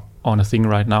on a thing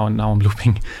right now, and now I'm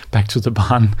looping back to the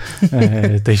barn.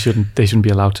 They shouldn't be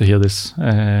allowed to hear this.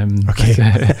 Okay.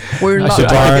 But, We're not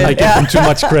I give them too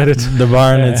much credit. The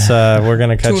barn, it's we're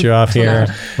gonna cut you off here.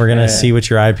 We're gonna see what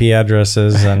your IP address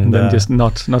is, and then just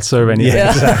not serve anything.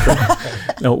 Yeah, exactly.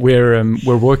 No,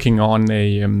 we're working on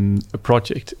a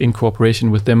project in cooperation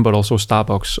with them, but also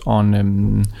Starbucks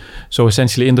on. So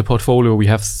essentially, in the portfolio, we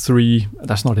have 3.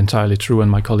 That's not entirely true, and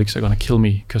my colleagues are gonna kill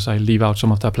me because I leave out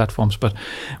some of their platforms. But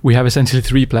we have essentially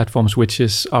 3 platforms, which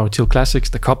is our Chill Classics,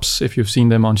 the cups. If you've seen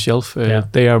them on shelf,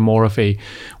 they are more of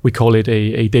we call it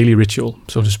a daily ritual,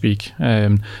 so to speak.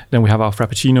 Then we have our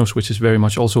Frappuccinos, which is very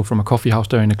much also from a coffee house.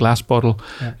 They're in a glass bottle.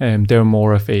 They're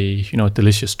more of a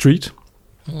delicious treat.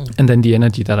 And then the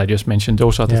energy that I just mentioned,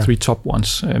 those are the 3 top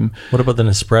ones. What about the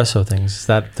Nespresso things? Is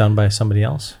that done by somebody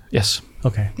else? Yes.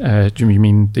 Okay. Do you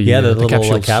mean the little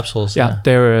capsules? Capsules. Yeah,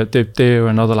 they're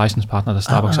another license partner that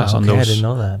Starbucks has on those. I didn't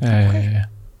know that.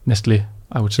 Nestle,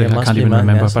 I would say. Yeah, I can't even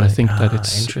remember, Nestle. but I think that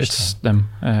it's them.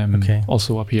 Okay.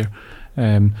 Also up here.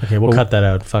 Okay, we'll cut that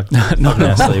out. Fuck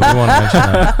Nestle. We won't mention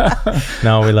that.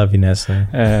 No, we love you, Nestle.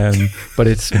 But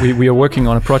we are working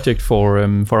on a project for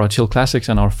our Chill Classics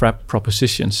and our Frap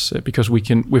propositions, because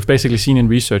we've basically seen in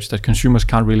research that consumers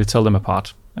can't really tell them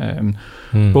apart,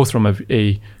 both from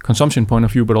a consumption point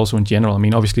of view, but also in general. I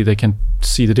mean, obviously they can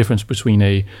see the difference between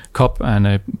a cup and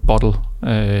a bottle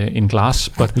in glass,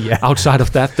 but outside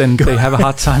of that, then they have a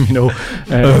hard time. I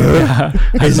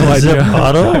have no idea. A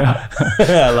bottle?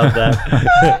 I love that.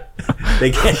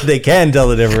 They can tell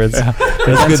the difference. That's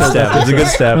a good step. It's a good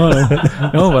step.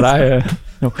 No, but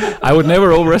I would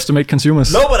never overestimate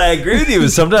consumers. No, but I agree with you.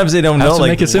 Sometimes they don't know. to Like,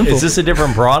 make it simple. is this a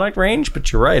different product range?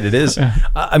 But you're right, it is.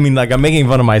 I mean, like, I'm making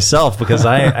fun of myself because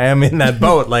I am in that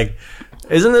boat. Like,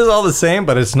 isn't this all the same?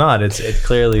 But it's not. It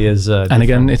clearly is. And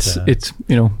again, it's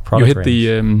you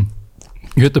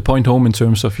hit the point home in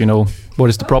terms of what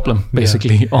is the problem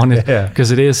basically on it, because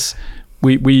it is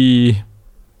we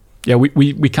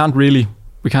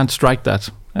can't strike that.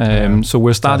 So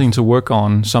we're starting to work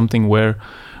on something where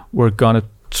we're gonna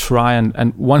try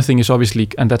and one thing is obviously,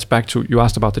 and that's back to, you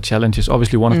asked about the challenges.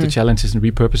 Obviously one of the challenges in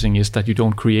repurposing is that you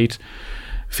don't create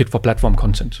fit for platform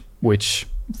content, which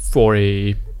for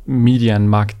a media and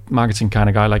marketing kind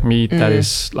of guy like me, that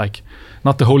is like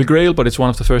not the holy grail, but it's one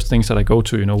of the first things that I go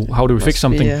to. How do we fix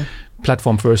something?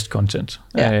 Platform first content,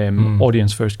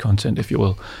 audience first content, if you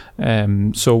will.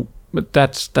 So but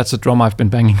that's a drum I've been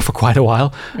banging for quite a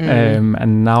while,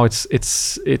 and now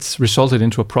it's resulted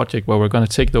into a project where we're going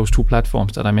to take those 2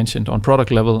 platforms that I mentioned on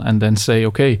product level and then say,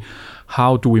 okay,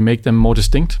 how do we make them more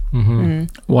distinct?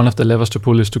 One of the levers to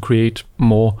pull is to create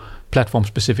more platform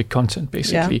specific content,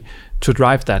 basically, to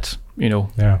drive that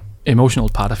emotional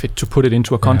part of it, to put it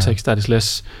into a context that is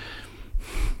less,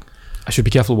 I should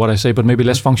be careful what I say, but maybe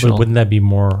less functional. But wouldn't that be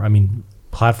more, I mean,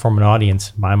 platform and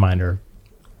audience in my mind are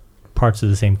parts of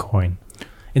the same coin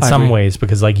in some ways,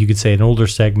 because like you could say an older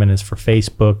segment is for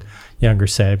Facebook, younger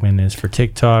segment is for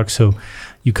TikTok, so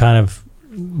you kind of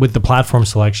with the platform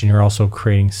selection, you're also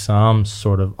creating some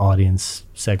sort of audience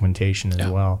segmentation as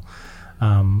well.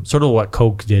 Sort of what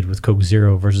Coke did with Coke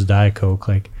Zero versus Diet Coke.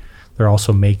 Like they're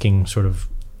also making sort of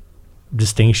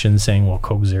distinctions, saying, well,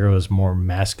 Coke Zero is more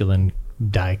masculine,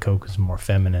 Diet Coke is more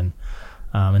feminine,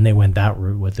 and they went that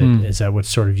route with it. Is that what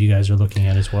sort of you guys are looking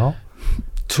at as well?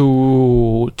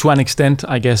 To an extent,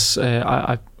 I guess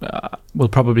I will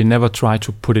probably never try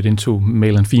to put it into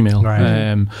male and female.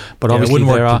 Right. But Yeah, it obviously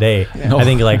wouldn't there work are. today. No. I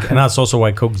think like, and that's also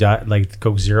why Coke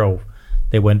Zero,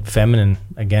 they went feminine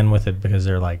again with it, because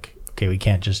they're like, okay, we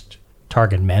can't just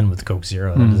target men with Coke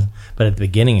Zero. But at the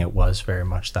beginning, it was very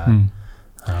much that.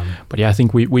 But yeah, I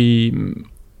think we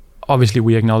obviously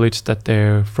we acknowledge that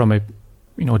there, from a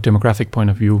demographic point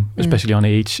of view, especially on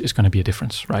age, is going to be a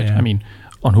difference, right? Yeah. I mean,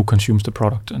 on who consumes the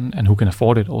product and who can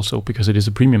afford it also, because it is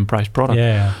a premium priced product.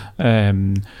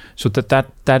 So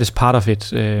that is part of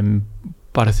it.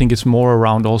 But I think it's more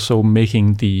around also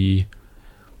making the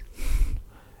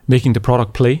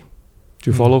product play. Do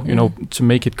you follow? To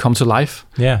make it come to life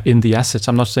in the assets.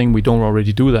 I'm not saying we don't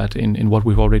already do that in what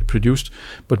we've already produced,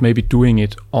 but maybe doing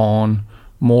it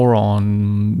more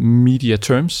on media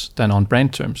terms than on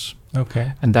brand terms.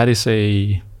 Okay. And that is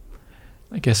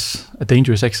I guess, a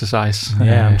dangerous exercise.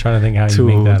 Yeah, I'm trying to think how you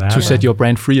make that happen. To set your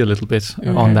brand free a little bit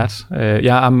on that.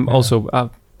 I'm also...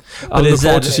 I'll look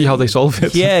forward to see how they solve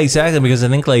it. Yeah, exactly, because I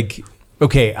think, like,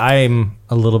 okay, I'm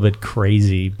a little bit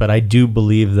crazy, but I do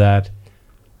believe that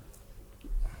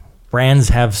brands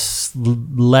have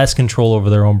less control over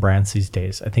their own brands these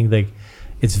days. I think like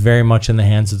it's very much in the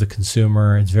hands of the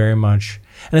consumer. It's very much,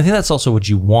 and I think that's also what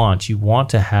you want. You want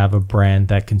to have a brand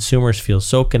that consumers feel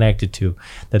so connected to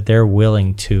that they're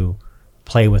willing to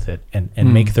play with it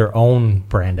and make their own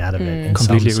brand out of it in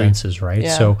some senses, right?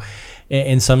 Yeah. So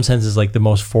in some senses, like the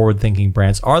most forward-thinking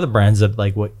brands are the brands that,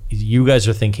 like, what you guys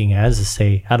are thinking as is,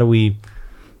 say, how do we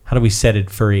set it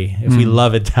free? If we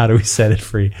love it, how do we set it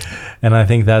free? And I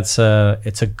think that's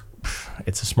it's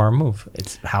a smart move.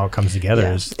 It's how it comes together.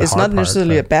 Yeah. Is the It's hard not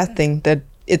necessarily a part, bad thing that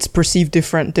it's perceived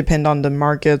different depend on the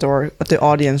market or the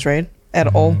audience, right?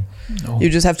 At all. No. You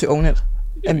just have to own it.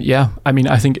 Yeah, I mean,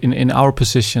 I think in our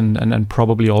position, and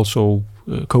probably also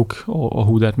Coke or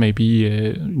who that may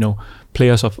be,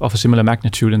 players of a similar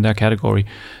magnitude in their category,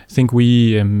 I think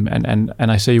we, and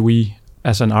I say we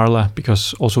as an Arla,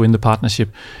 because also in the partnership,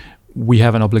 we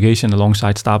have an obligation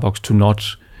alongside Starbucks to not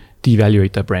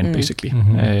devaluate their brand, basically.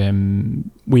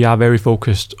 We are very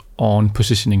focused on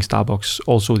positioning Starbucks,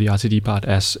 also the RTD part,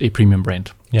 as a premium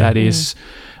brand. Yeah. That is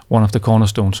one of the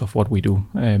cornerstones of what we do.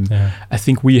 I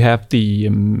think we have the,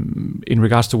 in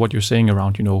regards to what you're saying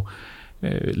around,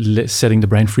 setting the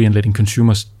brand free and letting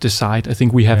consumers decide, I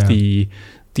think we have the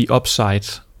upside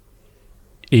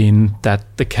in that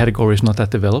the category is not that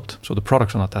developed, so the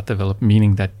products are not that developed,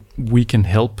 meaning that we can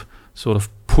help sort of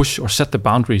push or set the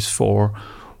boundaries for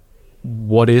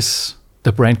what is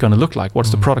the brand going to look like,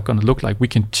 what's the product going to look like. We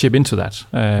can chip into that.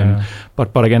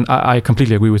 But again, I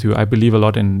completely agree with you. I believe a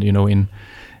lot in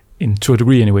in to a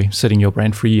degree anyway, setting your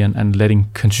brand free and letting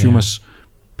consumers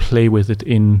play with it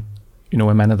in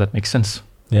a manner that makes sense.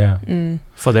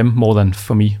 For them more than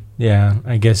for me. Yeah,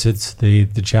 I guess it's the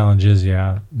challenge is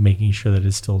making sure that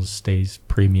it still stays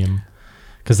premium,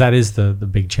 because that is the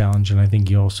big challenge. And I think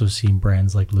you also see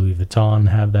brands like Louis Vuitton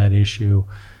have that issue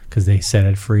because they set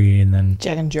it free, and then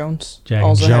Jack and Jones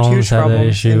also had huge have that problems.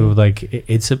 issue. Like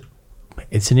it's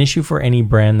an issue for any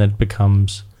brand that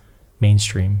becomes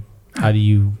mainstream. How do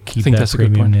you keep that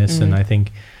premiumness? And I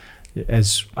think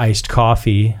as iced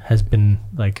coffee has been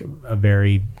like a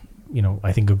very,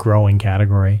 I think a growing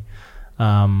category,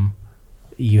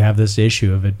 you have this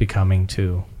issue of it becoming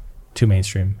too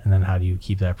mainstream. And then how do you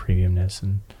keep that premiumness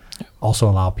and also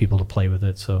allow people to play with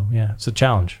it? So it's a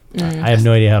challenge. I have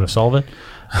no idea how to solve it.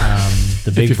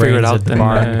 The big brains at the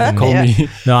bar call me.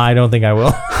 No, I don't think I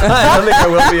will. I don't think I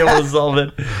will be able to solve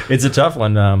it. It's a tough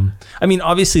one. I mean,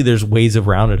 obviously there's ways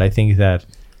around it. I think that,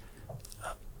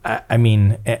 I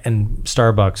mean, and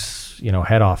Starbucks,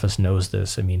 head office knows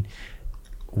this. I mean,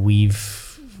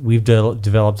 we've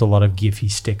developed a lot of Giphy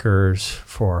stickers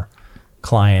for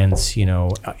clients,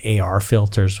 AR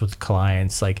filters with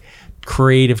clients, like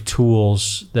creative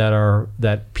tools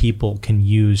that people can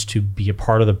use to be a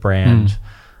part of the brand,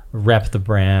 rep the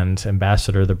brand,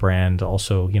 ambassador the brand,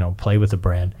 also, play with the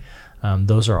brand.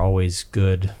 Those are always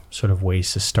good sort of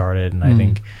ways to start it. And I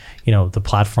think, the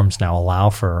platforms now allow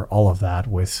for all of that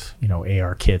with,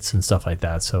 AR kits and stuff like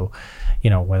that. So,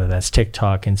 whether that's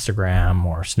TikTok, Instagram,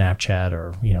 or Snapchat,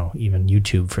 or, even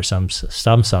YouTube for some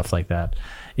stuff like that,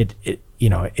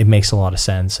 it makes a lot of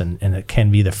sense. And it can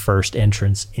be the first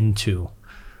entrance into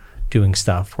doing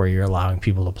stuff where you're allowing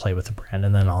people to play with the brand.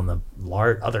 And then on the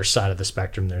other side of the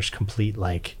spectrum, there's complete,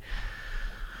 like,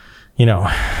 you know,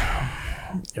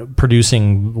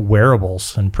 producing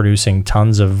wearables and producing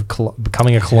tons of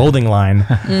becoming a clothing line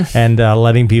and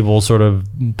letting people sort of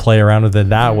play around with it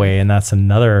that way. And that's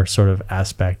another sort of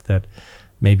aspect that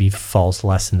maybe falls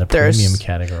less in the premium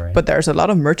category. But there's a lot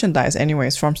of merchandise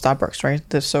anyways from Starbucks, right?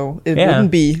 So it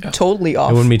wouldn't be totally off.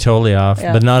 It wouldn't be totally off,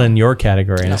 but not in your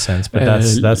category in a sense. But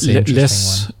that's the interesting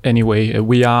less one. Anyway,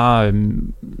 we are.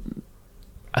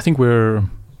 I think we're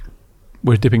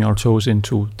dipping our toes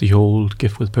into the whole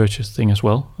gift with purchase thing as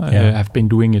well. I've been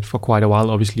doing it for quite a while,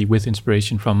 obviously with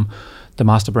inspiration from the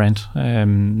master brand.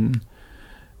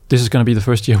 This is going to be the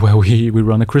first year where we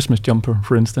run a Christmas jumper,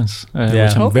 for instance,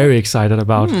 which I'm very excited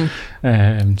about.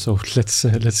 So let's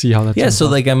see how that. Yeah. So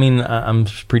like, I mean, I'm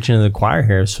preaching to the choir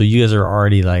here. So you guys are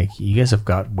already like, you guys have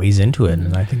got ways into it,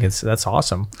 and I think that's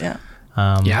awesome. Yeah.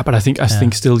 But I think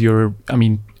still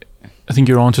I think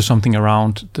you're onto something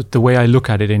around the way I look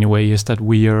at it anyway is that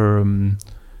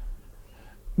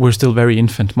we're still very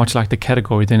infant, much like the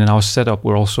category. Then in our setup,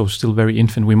 we're also still very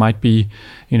infant. We might be,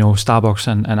 Starbucks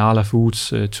and Arla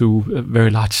Foods, two very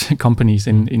large companies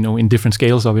in different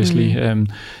scales. Obviously,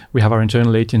 we have our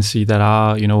internal agency that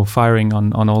are firing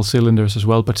on all cylinders as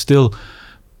well. But still,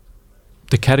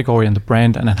 the category and the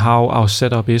brand and how our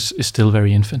setup is still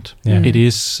very infant. Yeah. It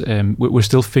is. We're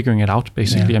still figuring it out.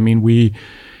 Basically, I mean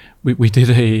We did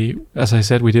as I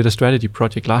said, we did a strategy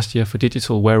project last year for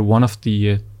digital, where one of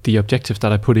the objectives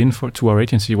that I put in to our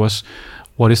agency was,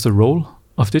 what is the role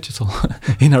of digital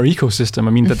in our ecosystem? I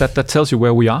mean, that tells you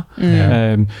where we are.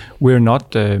 We're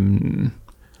not.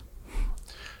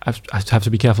 I have to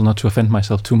be careful not to offend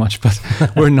myself too much, but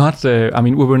we're not.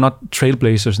 we were not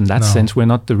trailblazers in that sense. We're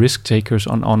not the risk takers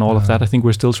on all of that. I think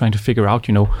we're still trying to figure out,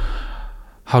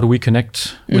 how do we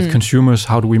connect with consumers?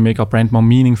 How do we make our brand more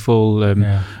meaningful?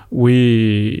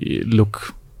 We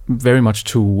look very much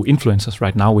to influencers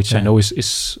right now, which I know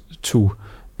is to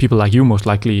people like you most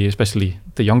likely, especially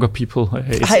the younger people.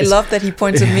 I love that he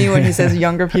points at me when he says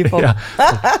younger people.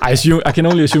 I can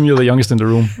only assume you're the youngest in the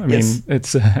room. I mean,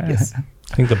 it's. Yes.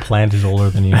 I think the plant is older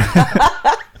than you.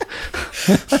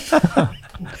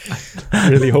 I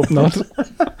really hope not.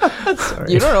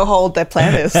 You don't know how old that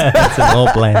plant is. It's an old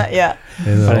plant. Yeah,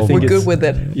 we're good with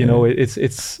it.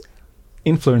 It's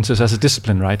influencers as a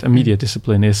discipline, right? A media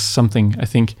discipline is something I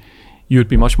think you'd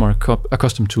be much more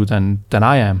accustomed to than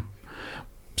I am.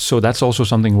 So that's also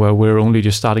something where we're only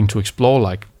just starting to explore,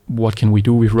 like, what can we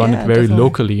do? We've run it very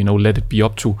locally, let it be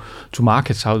up to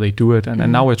markets how they do it,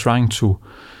 and now we're trying to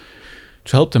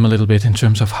help them a little bit in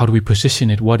terms of how do we position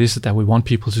it, what is it that we want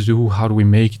people to do, how do we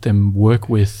make them work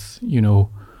with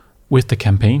with the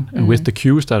campaign and with the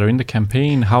cues that are in the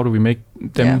campaign, how do we make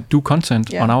them do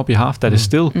content on our behalf that is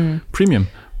still premium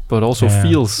but also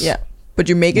feels but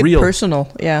you make it real.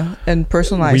 Personal and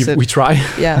personalize it. We try.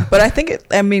 But I think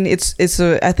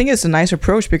it's a nice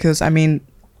approach, because I mean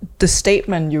the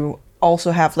statement you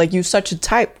also have, like, you're such a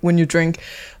type when you drink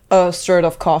a sort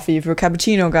of coffee, if you're a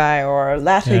cappuccino guy or a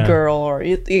latte girl, or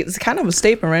it's kind of a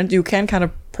statement, right? You can kind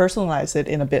of personalize it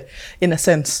in a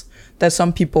sense that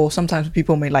sometimes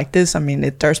people may like this. I mean,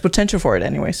 there's potential for it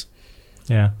anyways.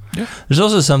 Yeah. There's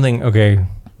also something, okay,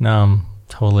 now I'm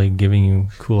totally giving you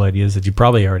cool ideas that you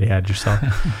probably already had yourself,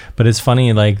 but it's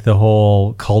funny, like the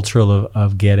whole culture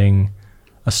of getting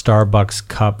a Starbucks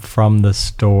cup from the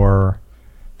store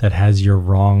that has your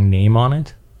wrong name on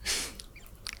it.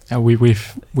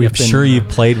 We've I'm sure you've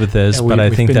played with this, but I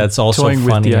think that's also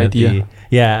funny at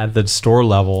the store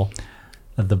level,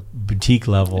 at the boutique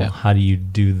level. How do you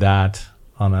do that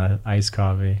on an iced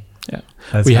coffee? Yeah,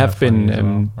 we have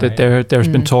been. There's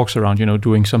been talks around,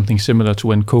 doing something similar to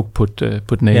when Coke put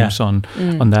names on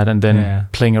that, and then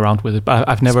playing around with it. But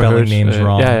I've never spelling heard names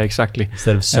wrong. Yeah, exactly.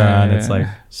 Instead of Sauron, it's like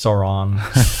Sauron,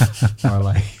 or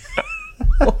like.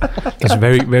 That's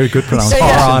very, very good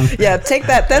pronunciation. Yeah, take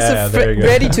that. That's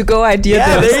ready to go idea.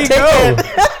 Yeah, there you go.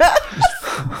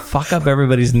 Fuck up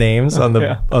everybody's names on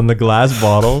the glass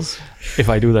bottles. If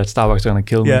I do that, Starbucks are gonna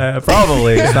kill me. Yeah,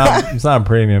 probably. It's not a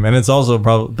premium, and it's also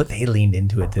probably. But they leaned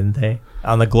into it, didn't they?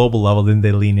 On the global level, didn't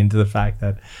they lean into the fact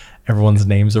that everyone's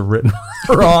names are written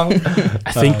wrong?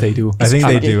 I think they do. I think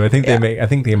they do. I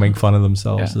think they make fun of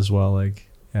themselves as well. Like,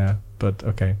 yeah. But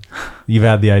okay, you've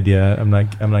had the idea. I'm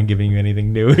not giving you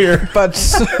anything new here. But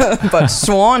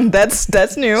Swan,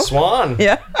 that's new. Swan.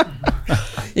 Yeah.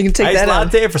 You can take Ice that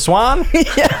latte for Swan.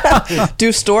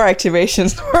 Do store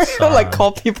activations or like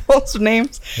call people's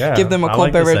names. Yeah, Give them a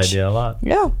cold beverage. This idea a lot.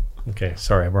 Yeah. Okay,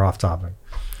 sorry, we're off topic.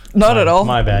 Not at all.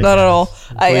 My bad. Not at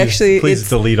guys. all. Please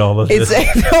delete all of It's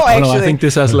this. no, Oh, actually. no, I think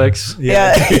this has legs.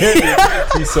 Yeah.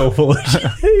 He's so foolish.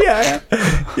 yeah,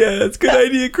 it's a good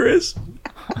idea, Chris.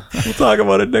 We'll talk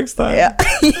about it next time. Yeah.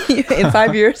 In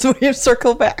 5 years, we'll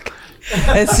circle back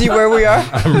and see where we are.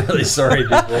 I'm really sorry,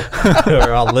 people who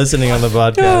are all listening on the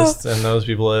podcast and those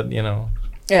people at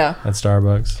Yeah. at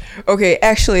Starbucks. Okay,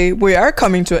 actually, we are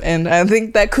coming to an end. I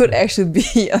think that could actually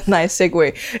be a nice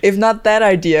segue. If not that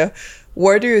idea,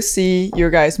 where do you see your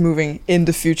guys moving in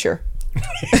the future?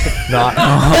 If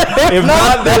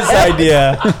not this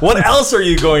idea, what else are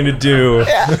you going to do?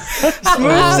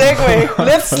 Smooth segue.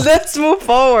 Let's move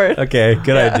forward. Okay,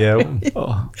 good idea.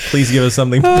 Please give us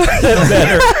something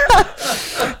better.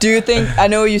 Do you think, I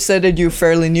know you said that you're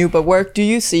fairly new, but where do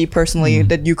you see personally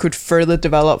that you could further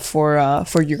develop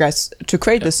for you guys to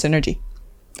create this synergy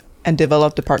and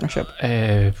develop the partnership?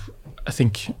 I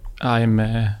think I'm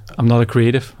not a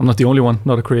creative. I'm not the only one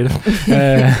not a creative.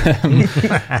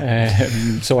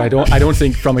 So I don't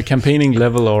think from a campaigning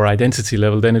level or identity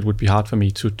level, then it would be hard for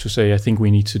me to say I think we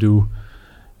need to do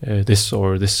this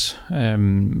or this.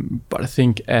 But I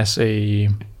think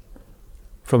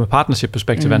from a partnership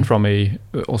perspective and from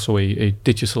also a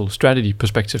digital strategy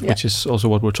perspective, which is also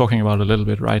what we're talking about a little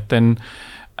bit, right? Then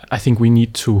I think we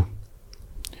need to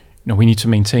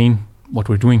maintain what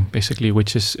we're doing basically,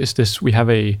 which is this. We have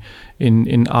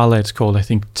in Arla it's called, I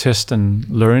think, test and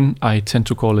learn. I tend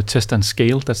to call it test and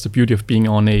scale. That's the beauty of being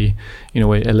on a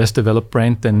less developed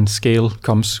brand. Then scale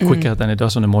comes quicker than it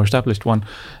does on a more established one.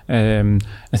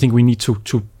 I think we need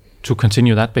to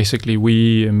continue that. Basically,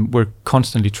 we're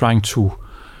constantly trying to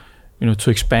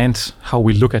expand how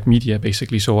we look at media.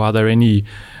 Basically, so are there any?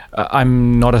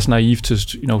 I'm not as naive to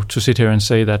sit here and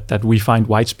say that we find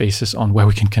white spaces on where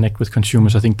we can connect with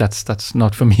consumers. I think that's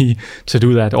not for me to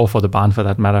do that, or for the barn for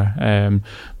that matter.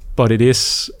 But it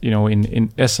is,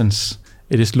 in essence,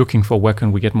 it is looking for where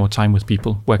can we get more time with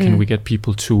people? Where can we get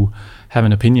people to have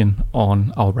an opinion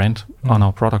on our brand, on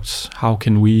our products? How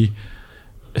can we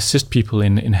assist people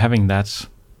in having that,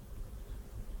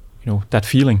 that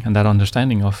feeling and that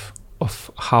understanding of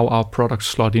how our products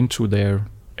slot into their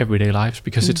everyday lives?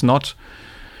 Because it's not,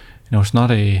 it's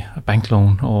not a bank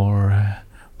loan or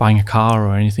buying a car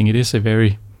or anything. It is a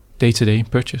very day-to-day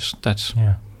purchase. That's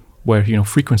where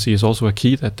frequency is also a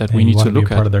key that we need to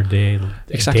look at. Part of their day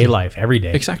life every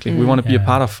day. Exactly. We want to be a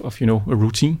part of a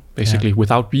routine, basically,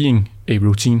 without being a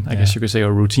routine. I guess you could say,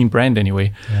 a routine brand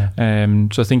anyway.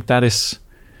 So I think that is,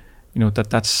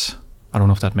 that's. I don't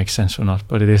know if that makes sense or not,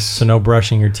 but it is. So no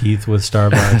brushing your teeth with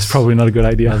Starbucks. It's probably not a good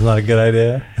idea. That's not a good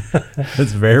idea.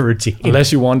 It's very routine.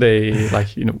 Unless you want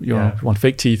want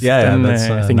fake teeth. Then that's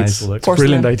I think nice it's look. a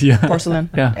brilliant idea. Porcelain.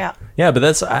 Yeah, but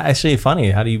that's actually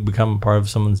funny. How do you become part of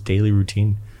someone's daily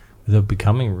routine without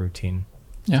becoming routine?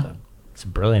 Yeah, it's a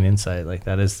brilliant insight. Like,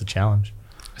 that is the challenge.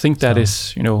 I think that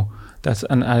is, that's,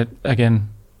 and again,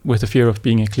 with the fear of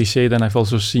being a cliche, then I've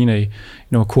also seen a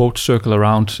quote circle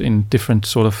around in different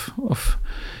sort of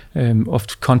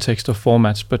context or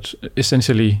formats, but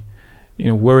essentially,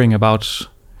 worrying about,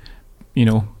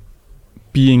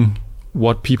 being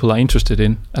what people are interested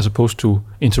in as opposed to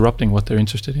interrupting what they're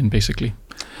interested in, basically.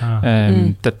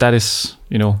 That is,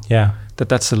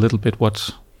 that's a little bit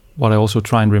what I also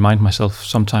try and remind myself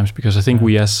sometimes, because I think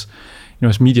we as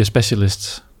media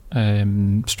specialists,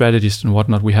 strategists and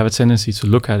whatnot, we have a tendency to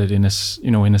look at it in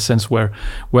a sense where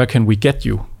can we get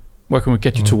you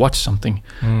to watch something,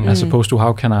 as opposed to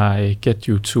how can I get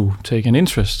you to take an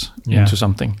interest into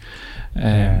something,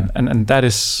 and that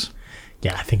is.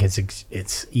 Yeah, I think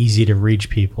it's easy to reach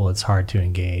people. It's hard to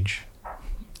engage.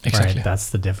 Exactly, right?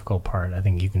 That's the difficult part. I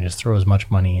think you can just throw as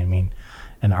much money.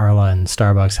 And Arla and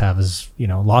Starbucks have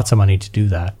lots of money to do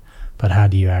that, but how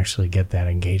do you actually get that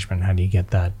engagement? How do you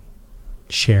get that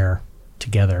share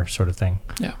together sort of thing?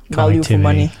 Value for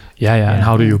money. And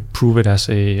how do you prove it as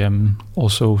a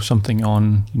also something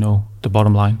on the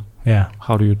bottom line?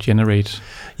 How do you generate?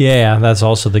 That's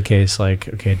also the case. Like,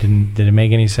 okay, did it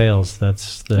make any sales?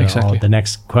 That's the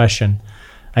next question.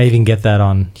 I even get that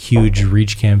on huge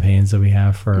reach campaigns that we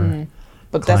have for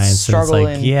but clients. That's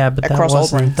struggling. But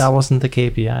that wasn't the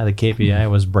KPI. The KPI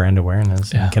was brand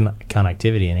awareness and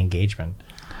connectivity and engagement.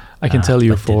 I can tell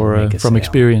you from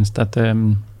experience that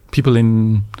people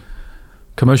in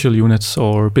commercial units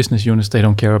or business units, they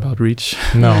don't care about reach.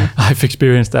 No. I've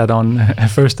experienced that on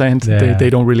firsthand. They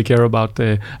don't really care about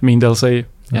they'll say,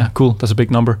 cool, that's a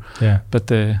big number. But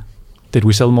did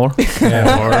we sell more?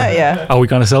 Are we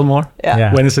going to sell more?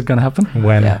 When is it going to happen?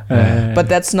 When? But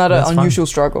that's not an unusual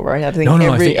struggle, right? I think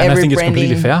every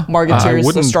branding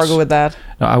marketer is struggle with that.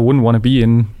 No, I wouldn't want to be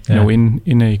in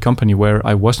a company where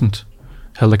I wasn't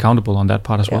held accountable on that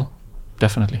part as well.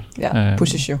 Definitely. Yeah,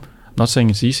 pushes you. Not saying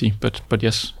it's easy, but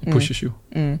yes, it pushes you.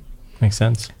 Makes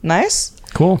sense. Nice.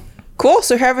 Cool.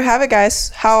 So here we have it, guys.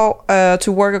 How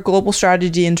to work a global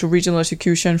strategy into regional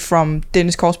execution from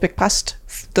Dennis Korsbæk Præst,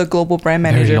 the global brand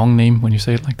manager. Very long name when you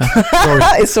say it like that. Sorry.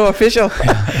 It's so official.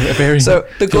 Very, so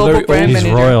the global brand He's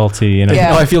manager. royalty, you know.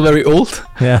 Yeah. No, I feel very old.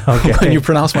 Yeah, okay. When you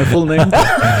pronounce my full name,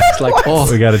 it's like,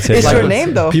 we got to take It's like your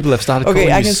name though. People have started Okay,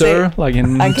 calling I me can sir, say- like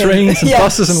in I can- trains and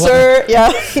buses and sir,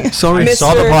 yeah. Sorry, Miss-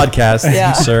 Saw the Sir. podcast,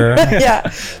 Yeah. sir. Yeah,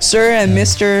 sir and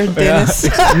Mr. Dennis.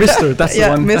 Mister, that's the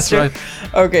one. That's Mr. right.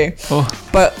 Okay, Oh,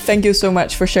 but thank you so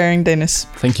much for sharing, Dennis.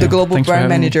 Thank The you. global Thanks for brand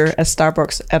having me. manager at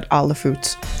Starbucks at Arla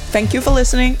Foods. Thank you for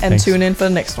listening and Thanks. tune in for the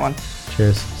next one.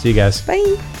 Cheers. See you guys.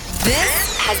 Bye.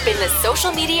 This has been the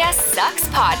Social Media Sucks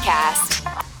Podcast.